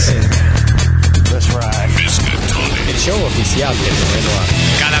presenta el show oficial del noveno arte.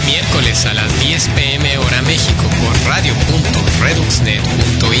 Cada miércoles a las 10 p.m. hora México por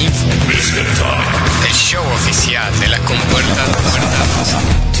radio.reduxnet.info. El show oficial de la compuerta.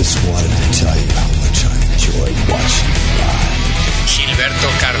 Just wanted to tell you how much I enjoy watching you ride. Gilberto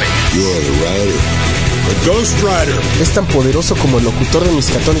Cárdenas. You're the rider. The Ghost Rider. Es tan poderoso como el locutor de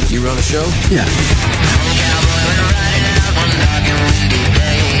Miskatonic. You run a show? Yeah.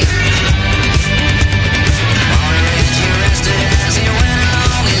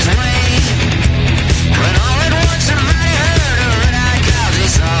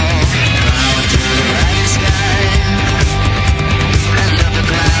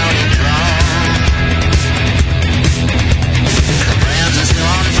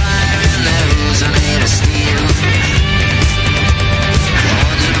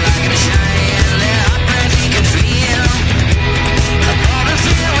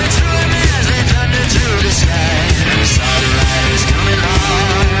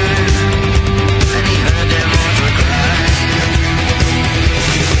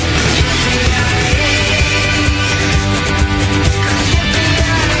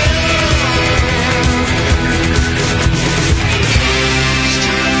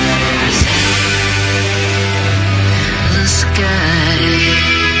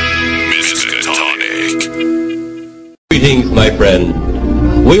 Greetings, my friend.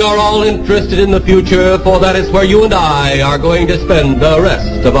 We are all interested in the future, for that is where you and I are going to spend the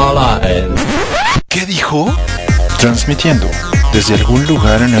rest of our lives. ¿Qué dijo? Transmitiendo desde algún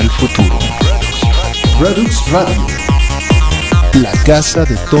lugar en el futuro. Redux Radio, la casa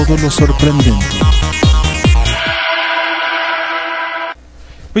de todo lo sorprendente.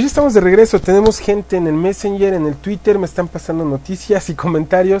 Pues ya estamos de regreso, tenemos gente en el Messenger, en el Twitter, me están pasando noticias y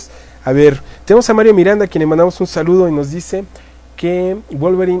comentarios. A ver, tenemos a Mario Miranda, a quien le mandamos un saludo y nos dice que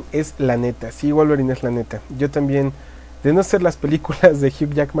Wolverine es la neta. Sí, Wolverine es la neta. Yo también, de no ser las películas de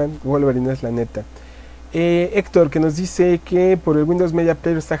Hugh Jackman, Wolverine es la neta. Héctor, que nos dice que por el Windows Media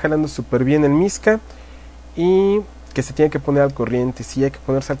Player está jalando súper bien el Miska y que se tiene que poner al corriente. Sí, hay que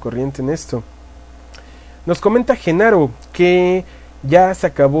ponerse al corriente en esto. Nos comenta Genaro que ya se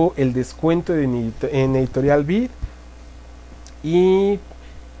acabó el descuento en Editorial Vid y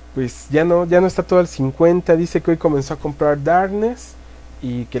pues ya no está todo al 50. Dice que hoy comenzó a comprar Darkness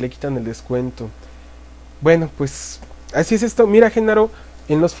y que le quitan el descuento. Bueno, pues así es esto. Mira, Genaro,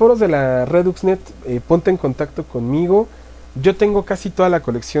 en los foros de la Reduxnet, ponte en contacto conmigo. Yo tengo casi toda la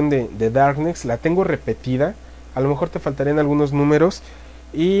colección de Darkness, la tengo repetida. A lo mejor te faltarían algunos números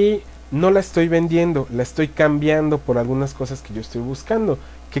y no la estoy vendiendo, la estoy cambiando por algunas cosas que yo estoy buscando,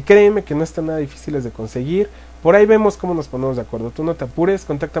 que créeme que no están nada difíciles de conseguir. Por ahí vemos cómo nos ponemos de acuerdo. Tú no te apures,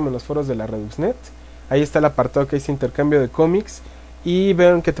 contáctame en los foros de la Reduxnet. Ahí está el apartado que dice intercambio de cómics y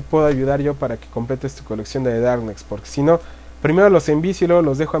vean que te puedo ayudar yo para que completes tu colección de Darkness, porque si no, primero los envío y luego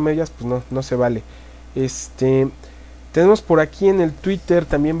los dejo a medias, pues no se vale. Tenemos por aquí en el Twitter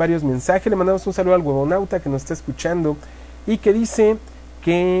también varios mensajes. Le mandamos un saludo al huevonauta que nos está escuchando y que dice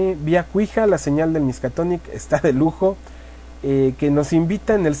que vía Cuija la señal del Miskatonic está de lujo, que nos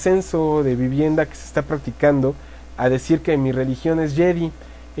invita en el censo de vivienda que se está practicando a decir que mi religión es Jedi,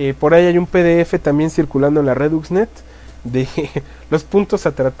 Por ahí hay un PDF también circulando en la ReduxNet de los puntos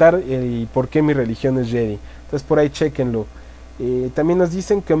a tratar y por qué mi religión es Jedi. Entonces por ahí chequenlo. También nos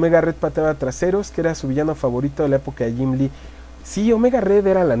dicen que Omega Red pateaba traseros, que era su villano favorito de la época de Jim Lee. Sí, Omega Red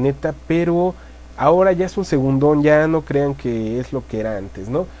era la neta, pero ahora ya es un segundón, ya no crean que es lo que era antes,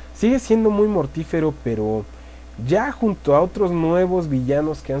 ¿no? Sigue siendo muy mortífero, pero ya junto a otros nuevos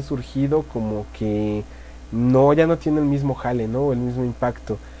villanos que han surgido, como que no, ya no tiene el mismo jale, ¿no? El mismo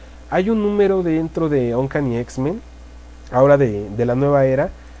impacto. Hay un número dentro de Uncanny X-Men, ahora de la nueva era,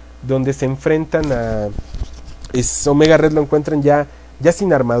 donde se enfrentan a... Omega Red lo encuentran ya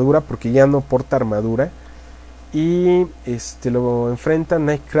sin armadura, porque ya no porta armadura. Y lo enfrentan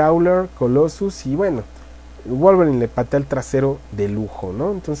Nightcrawler, Colossus, y bueno, Wolverine le patea el trasero de lujo,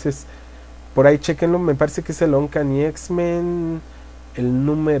 ¿no? Entonces, por ahí chequenlo, me parece que es el Uncanny X-Men, el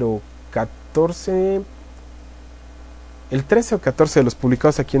número 14... El 13 o 14 de los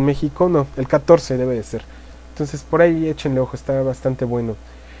publicados aquí en México, no, el 14 debe de ser. Entonces por ahí échenle ojo, está bastante bueno.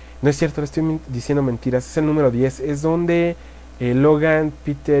 No es cierto, le estoy diciendo mentiras, es el número 10, es donde Logan,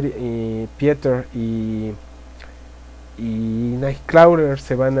 Pieter y Nightcrawler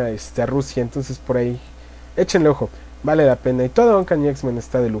se van a Rusia. Entonces por ahí échenle ojo, vale la pena. Y todo Uncanny X-Men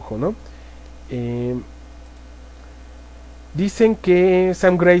está de lujo, ¿no? Dicen que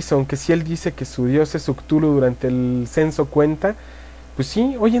Sam Grayson, que si él dice que su dios es Cthulhu durante el censo cuenta, pues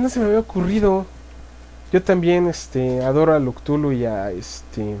sí, oye, no se me había ocurrido. Yo también adoro a Cthulhu y a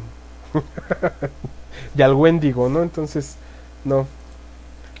y al Wendigo, ¿no? Entonces, no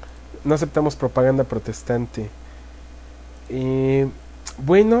aceptamos propaganda protestante.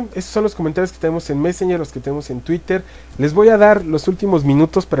 Bueno, esos son los comentarios que tenemos en Messenger, los que tenemos en Twitter. Les voy a dar los últimos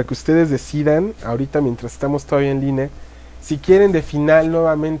minutos para que ustedes decidan, ahorita mientras estamos todavía en línea, si quieren de final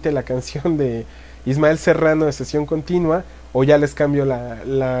nuevamente la canción de Ismael Serrano de Sesión Continua, o ya les cambio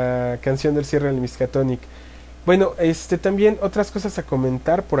la canción del cierre del Miskatonic. Bueno, también otras cosas a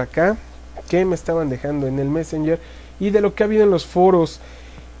comentar por acá que me estaban dejando en el Messenger y de lo que ha habido en los foros.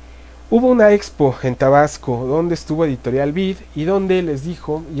 Hubo una expo en Tabasco donde estuvo Editorial Vid y donde les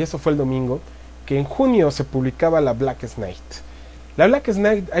dijo, y eso fue el domingo, que en junio se publicaba la Blackest Night. La Blackest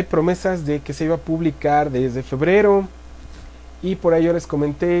Night hay promesas de que se iba a publicar desde febrero, y por ahí yo les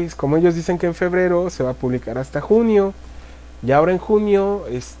comenté, como ellos dicen que en febrero se va a publicar hasta junio, y ahora en junio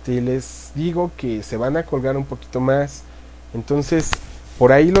les digo que se van a colgar un poquito más. Entonces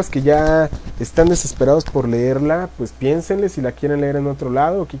por ahí los que ya están desesperados por leerla, pues piénsenle si la quieren leer en otro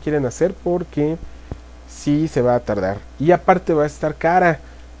lado o qué quieren hacer, porque sí se va a tardar. Y aparte va a estar cara,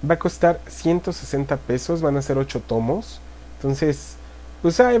 va a costar 160 pesos, van a ser 8 tomos. Entonces,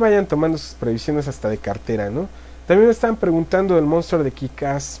 pues ahí vayan tomando sus previsiones hasta de cartera, ¿no? También me estaban preguntando del Monstruo de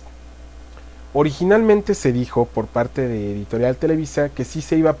Kick-Ass. Originalmente se dijo por parte de Editorial Televisa que sí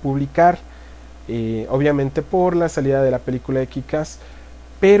se iba a publicar, obviamente por la salida de la película de Kick-Ass,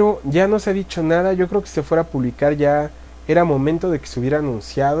 pero ya no se ha dicho nada. Yo creo que si se fuera a publicar ya era momento de que se hubiera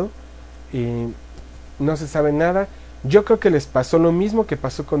anunciado. No se sabe nada. Yo creo que les pasó lo mismo que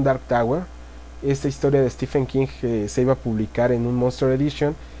pasó con Dark Tower, esta historia de Stephen King que se iba a publicar en un Monster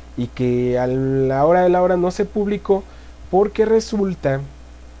Edition y que a la hora de la hora no se publicó, porque resulta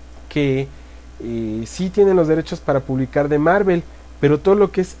que sí tienen los derechos para publicar de Marvel, pero todo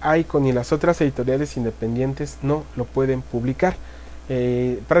lo que es Icon y las otras editoriales independientes no lo pueden publicar.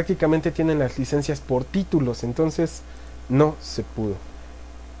 Prácticamente tienen las licencias por títulos, entonces no se pudo.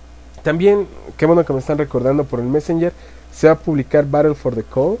 También, qué bueno que me están recordando por el Messenger, se va a publicar Battle for the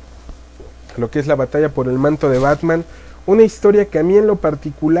Call, lo que es la batalla por el manto de Batman, una historia que a mí en lo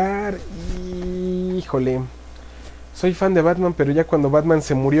particular, híjole, soy fan de Batman, pero ya cuando Batman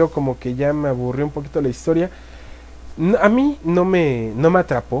se murió como que ya me aburrió un poquito la historia. A mí no me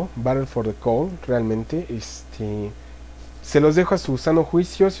atrapó Battle for the Call, realmente. Se los dejo a su sano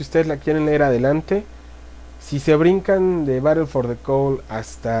juicio, si ustedes la quieren leer adelante. Si se brincan de Battle for the Call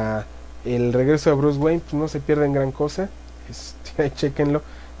hasta el regreso de Bruce Wayne, pues no se pierden gran cosa. Chequenlo.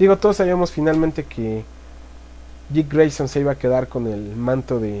 Digo, todos sabíamos finalmente que Dick Grayson se iba a quedar con el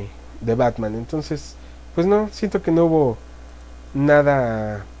manto de Batman. Entonces, pues no, siento que no hubo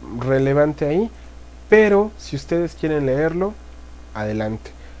nada relevante ahí. Pero si ustedes quieren leerlo,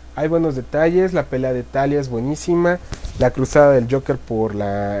 adelante. Hay buenos detalles, la pelea de Talia es buenísima, la cruzada del Joker por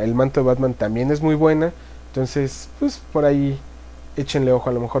el manto de Batman también es muy buena. Entonces, pues por ahí échenle ojo,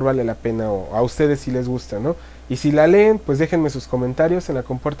 a lo mejor vale la pena, o a ustedes si les gusta, ¿no? Y si la leen, pues déjenme sus comentarios en la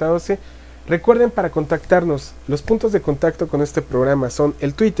Compuerta 12. Recuerden, para contactarnos, los puntos de contacto con este programa son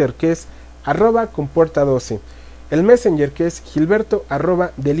el Twitter, que es @compuerta12, el Messenger, que es Gilberto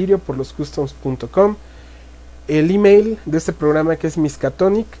 @delirioporloscustoms.com, el email de este programa, que es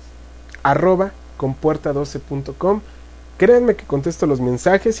miskatonic@compuerta12.com. Créanme que contesto los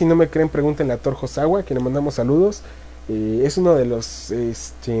mensajes. Si no me creen, pregúntenle a Thor Josawa, que le mandamos saludos. Es uno de los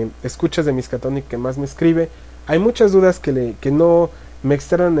escuchas de Miskatonic que más me escribe. Hay muchas dudas que no me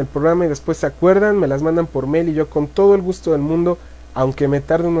externan en el programa y después se acuerdan, me las mandan por mail y yo con todo el gusto del mundo, aunque me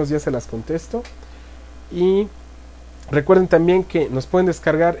tarde unos días, se las contesto. Y recuerden también que nos pueden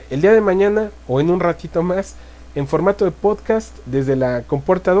descargar el día de mañana o en un ratito más en formato de podcast desde la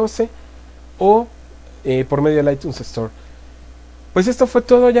Compuerta 12 o por medio del iTunes Store. Pues esto fue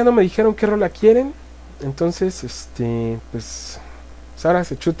todo. Ya no me dijeron qué rola quieren, entonces pues ahora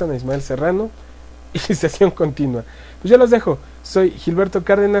se chutan a Ismael Serrano y sesión continua. Pues ya los dejo. Soy Gilberto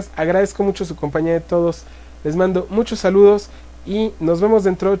Cárdenas, agradezco mucho su compañía de todos, les mando muchos saludos y nos vemos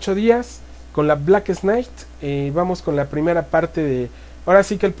dentro de 8 días con la Blackest Night. Vamos con la primera parte de, ahora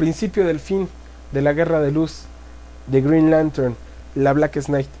sí que el principio del fin de la Guerra de Luz de Green Lantern, la Blackest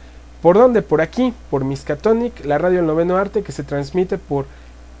Night. ¿Por dónde? Por aquí, por Miskatonic, la radio del noveno arte, que se transmite por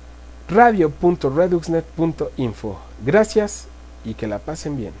radio.reduxnet.info. Gracias y que la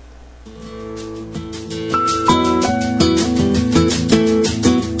pasen bien.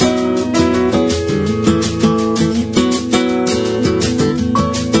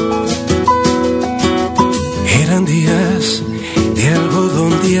 Eran días de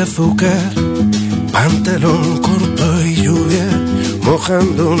algodón de azúcar, pantalón corto y lluvia,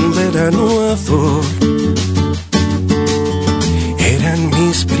 mojando un verano azul. Eran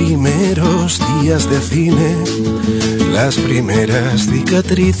mis primeros días de cine, las primeras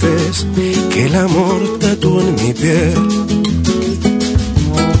cicatrices que el amor tatuó en mi piel.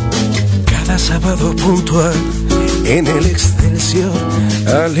 Cada sábado puntual en el Excelsior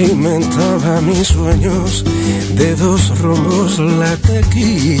alimentaba mis sueños, de 2 rombos la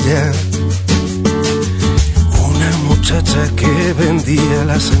taquilla. Una muchacha que vendía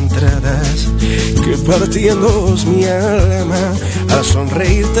las entradas, que partía en 2 mi alma a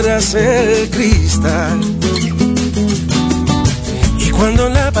sonreír tras el cristal. Y cuando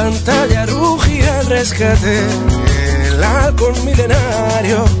en la pantalla rugía el rescate, el halcón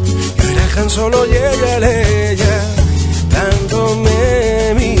milenario, yo era Han Solo y ella Leia,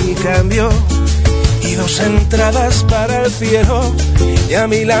 dándome mi cambio y 2 entradas para el cielo, y a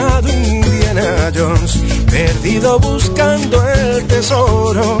mi lado Indiana Jones, perdido buscando el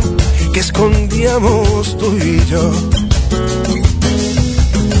tesoro que escondíamos tú y yo.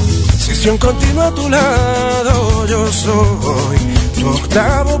 Sesión continua a tu lado, yo soy tu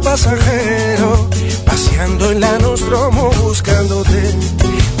octavo pasajero, paseando en la Nostromo buscándote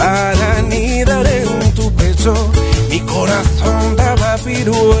para anidar en tu pecho. Mi corazón daba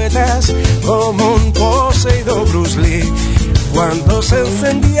piruetas como un poseído Bruce Lee cuando se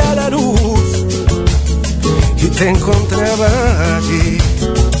encendía la luz y te encontraba allí.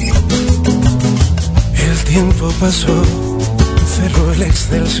 El tiempo pasó, cerró el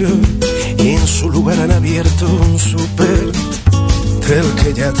Excelsior y en su lugar han abierto un súper del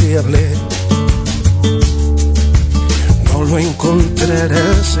que ya te hablé. No lo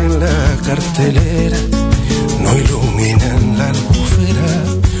encontrarás en la cartelera, no iluminan la albufera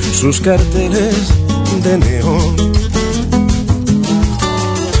sus carteles de neón.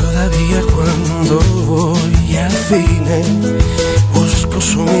 Todavía cuando voy al cine busco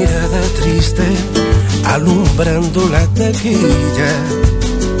su mirada triste alumbrando la taquilla,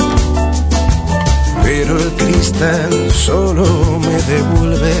 pero el cristal solo me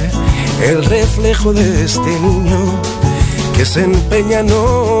devuelve el reflejo de este niño que se empeña a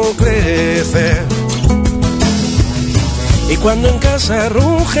no crecer. Y cuando en casa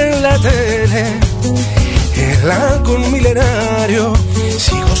ruge en la tele el halcón milenario,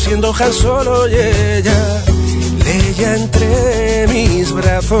 sigo siendo Han Solo y ella Leia entre mis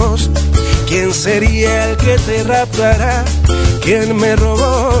brazos. ¿Quién sería el que te raptará? ¿Quién me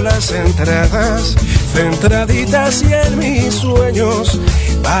robó las entradas centraditas y en mis sueños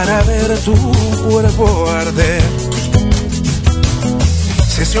para ver tu cuerpo arder?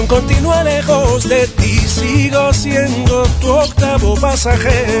 Sesión continua lejos de ti, sigo siendo tu octavo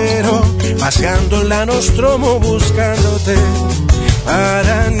pasajero, paseando en la Nostromo buscándote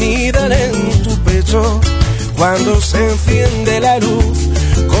para anidar en tu pecho cuando se enciende la luz,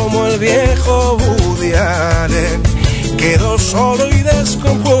 como el viejo Woody Allen. Quedo solo y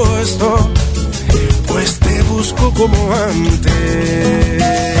descompuesto, pues te busco como antes.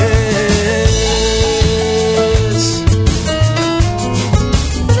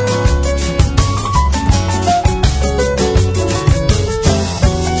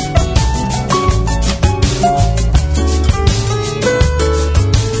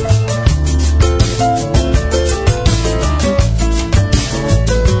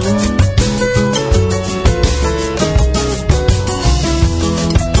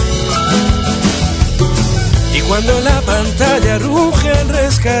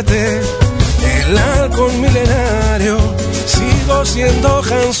 rescate el halcón milenario. Sigo siendo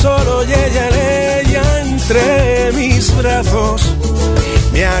Han Solo y ella Leia entre mis brazos.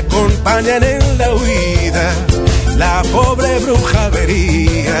 Me acompañan en la huida la pobre bruja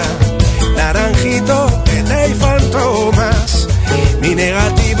Bería, Naranjito, Teta y Fantomas. Mi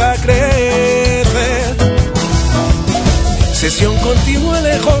negativa crece. Sesión continua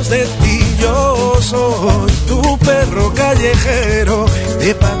lejos de ti. Yo soy tu perro callejero,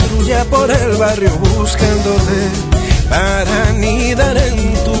 de patrulla por el barrio buscándote para anidar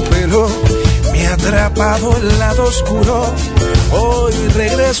en tu pelo. Me ha atrapado el lado oscuro, hoy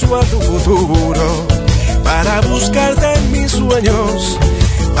regreso a tu futuro para buscarte en mis sueños,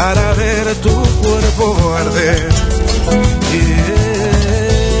 para ver tu cuerpo arder.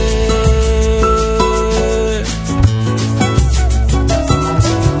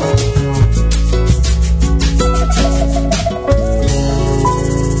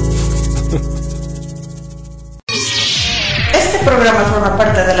 Este programa forma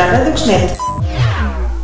parte de la Reduxnet.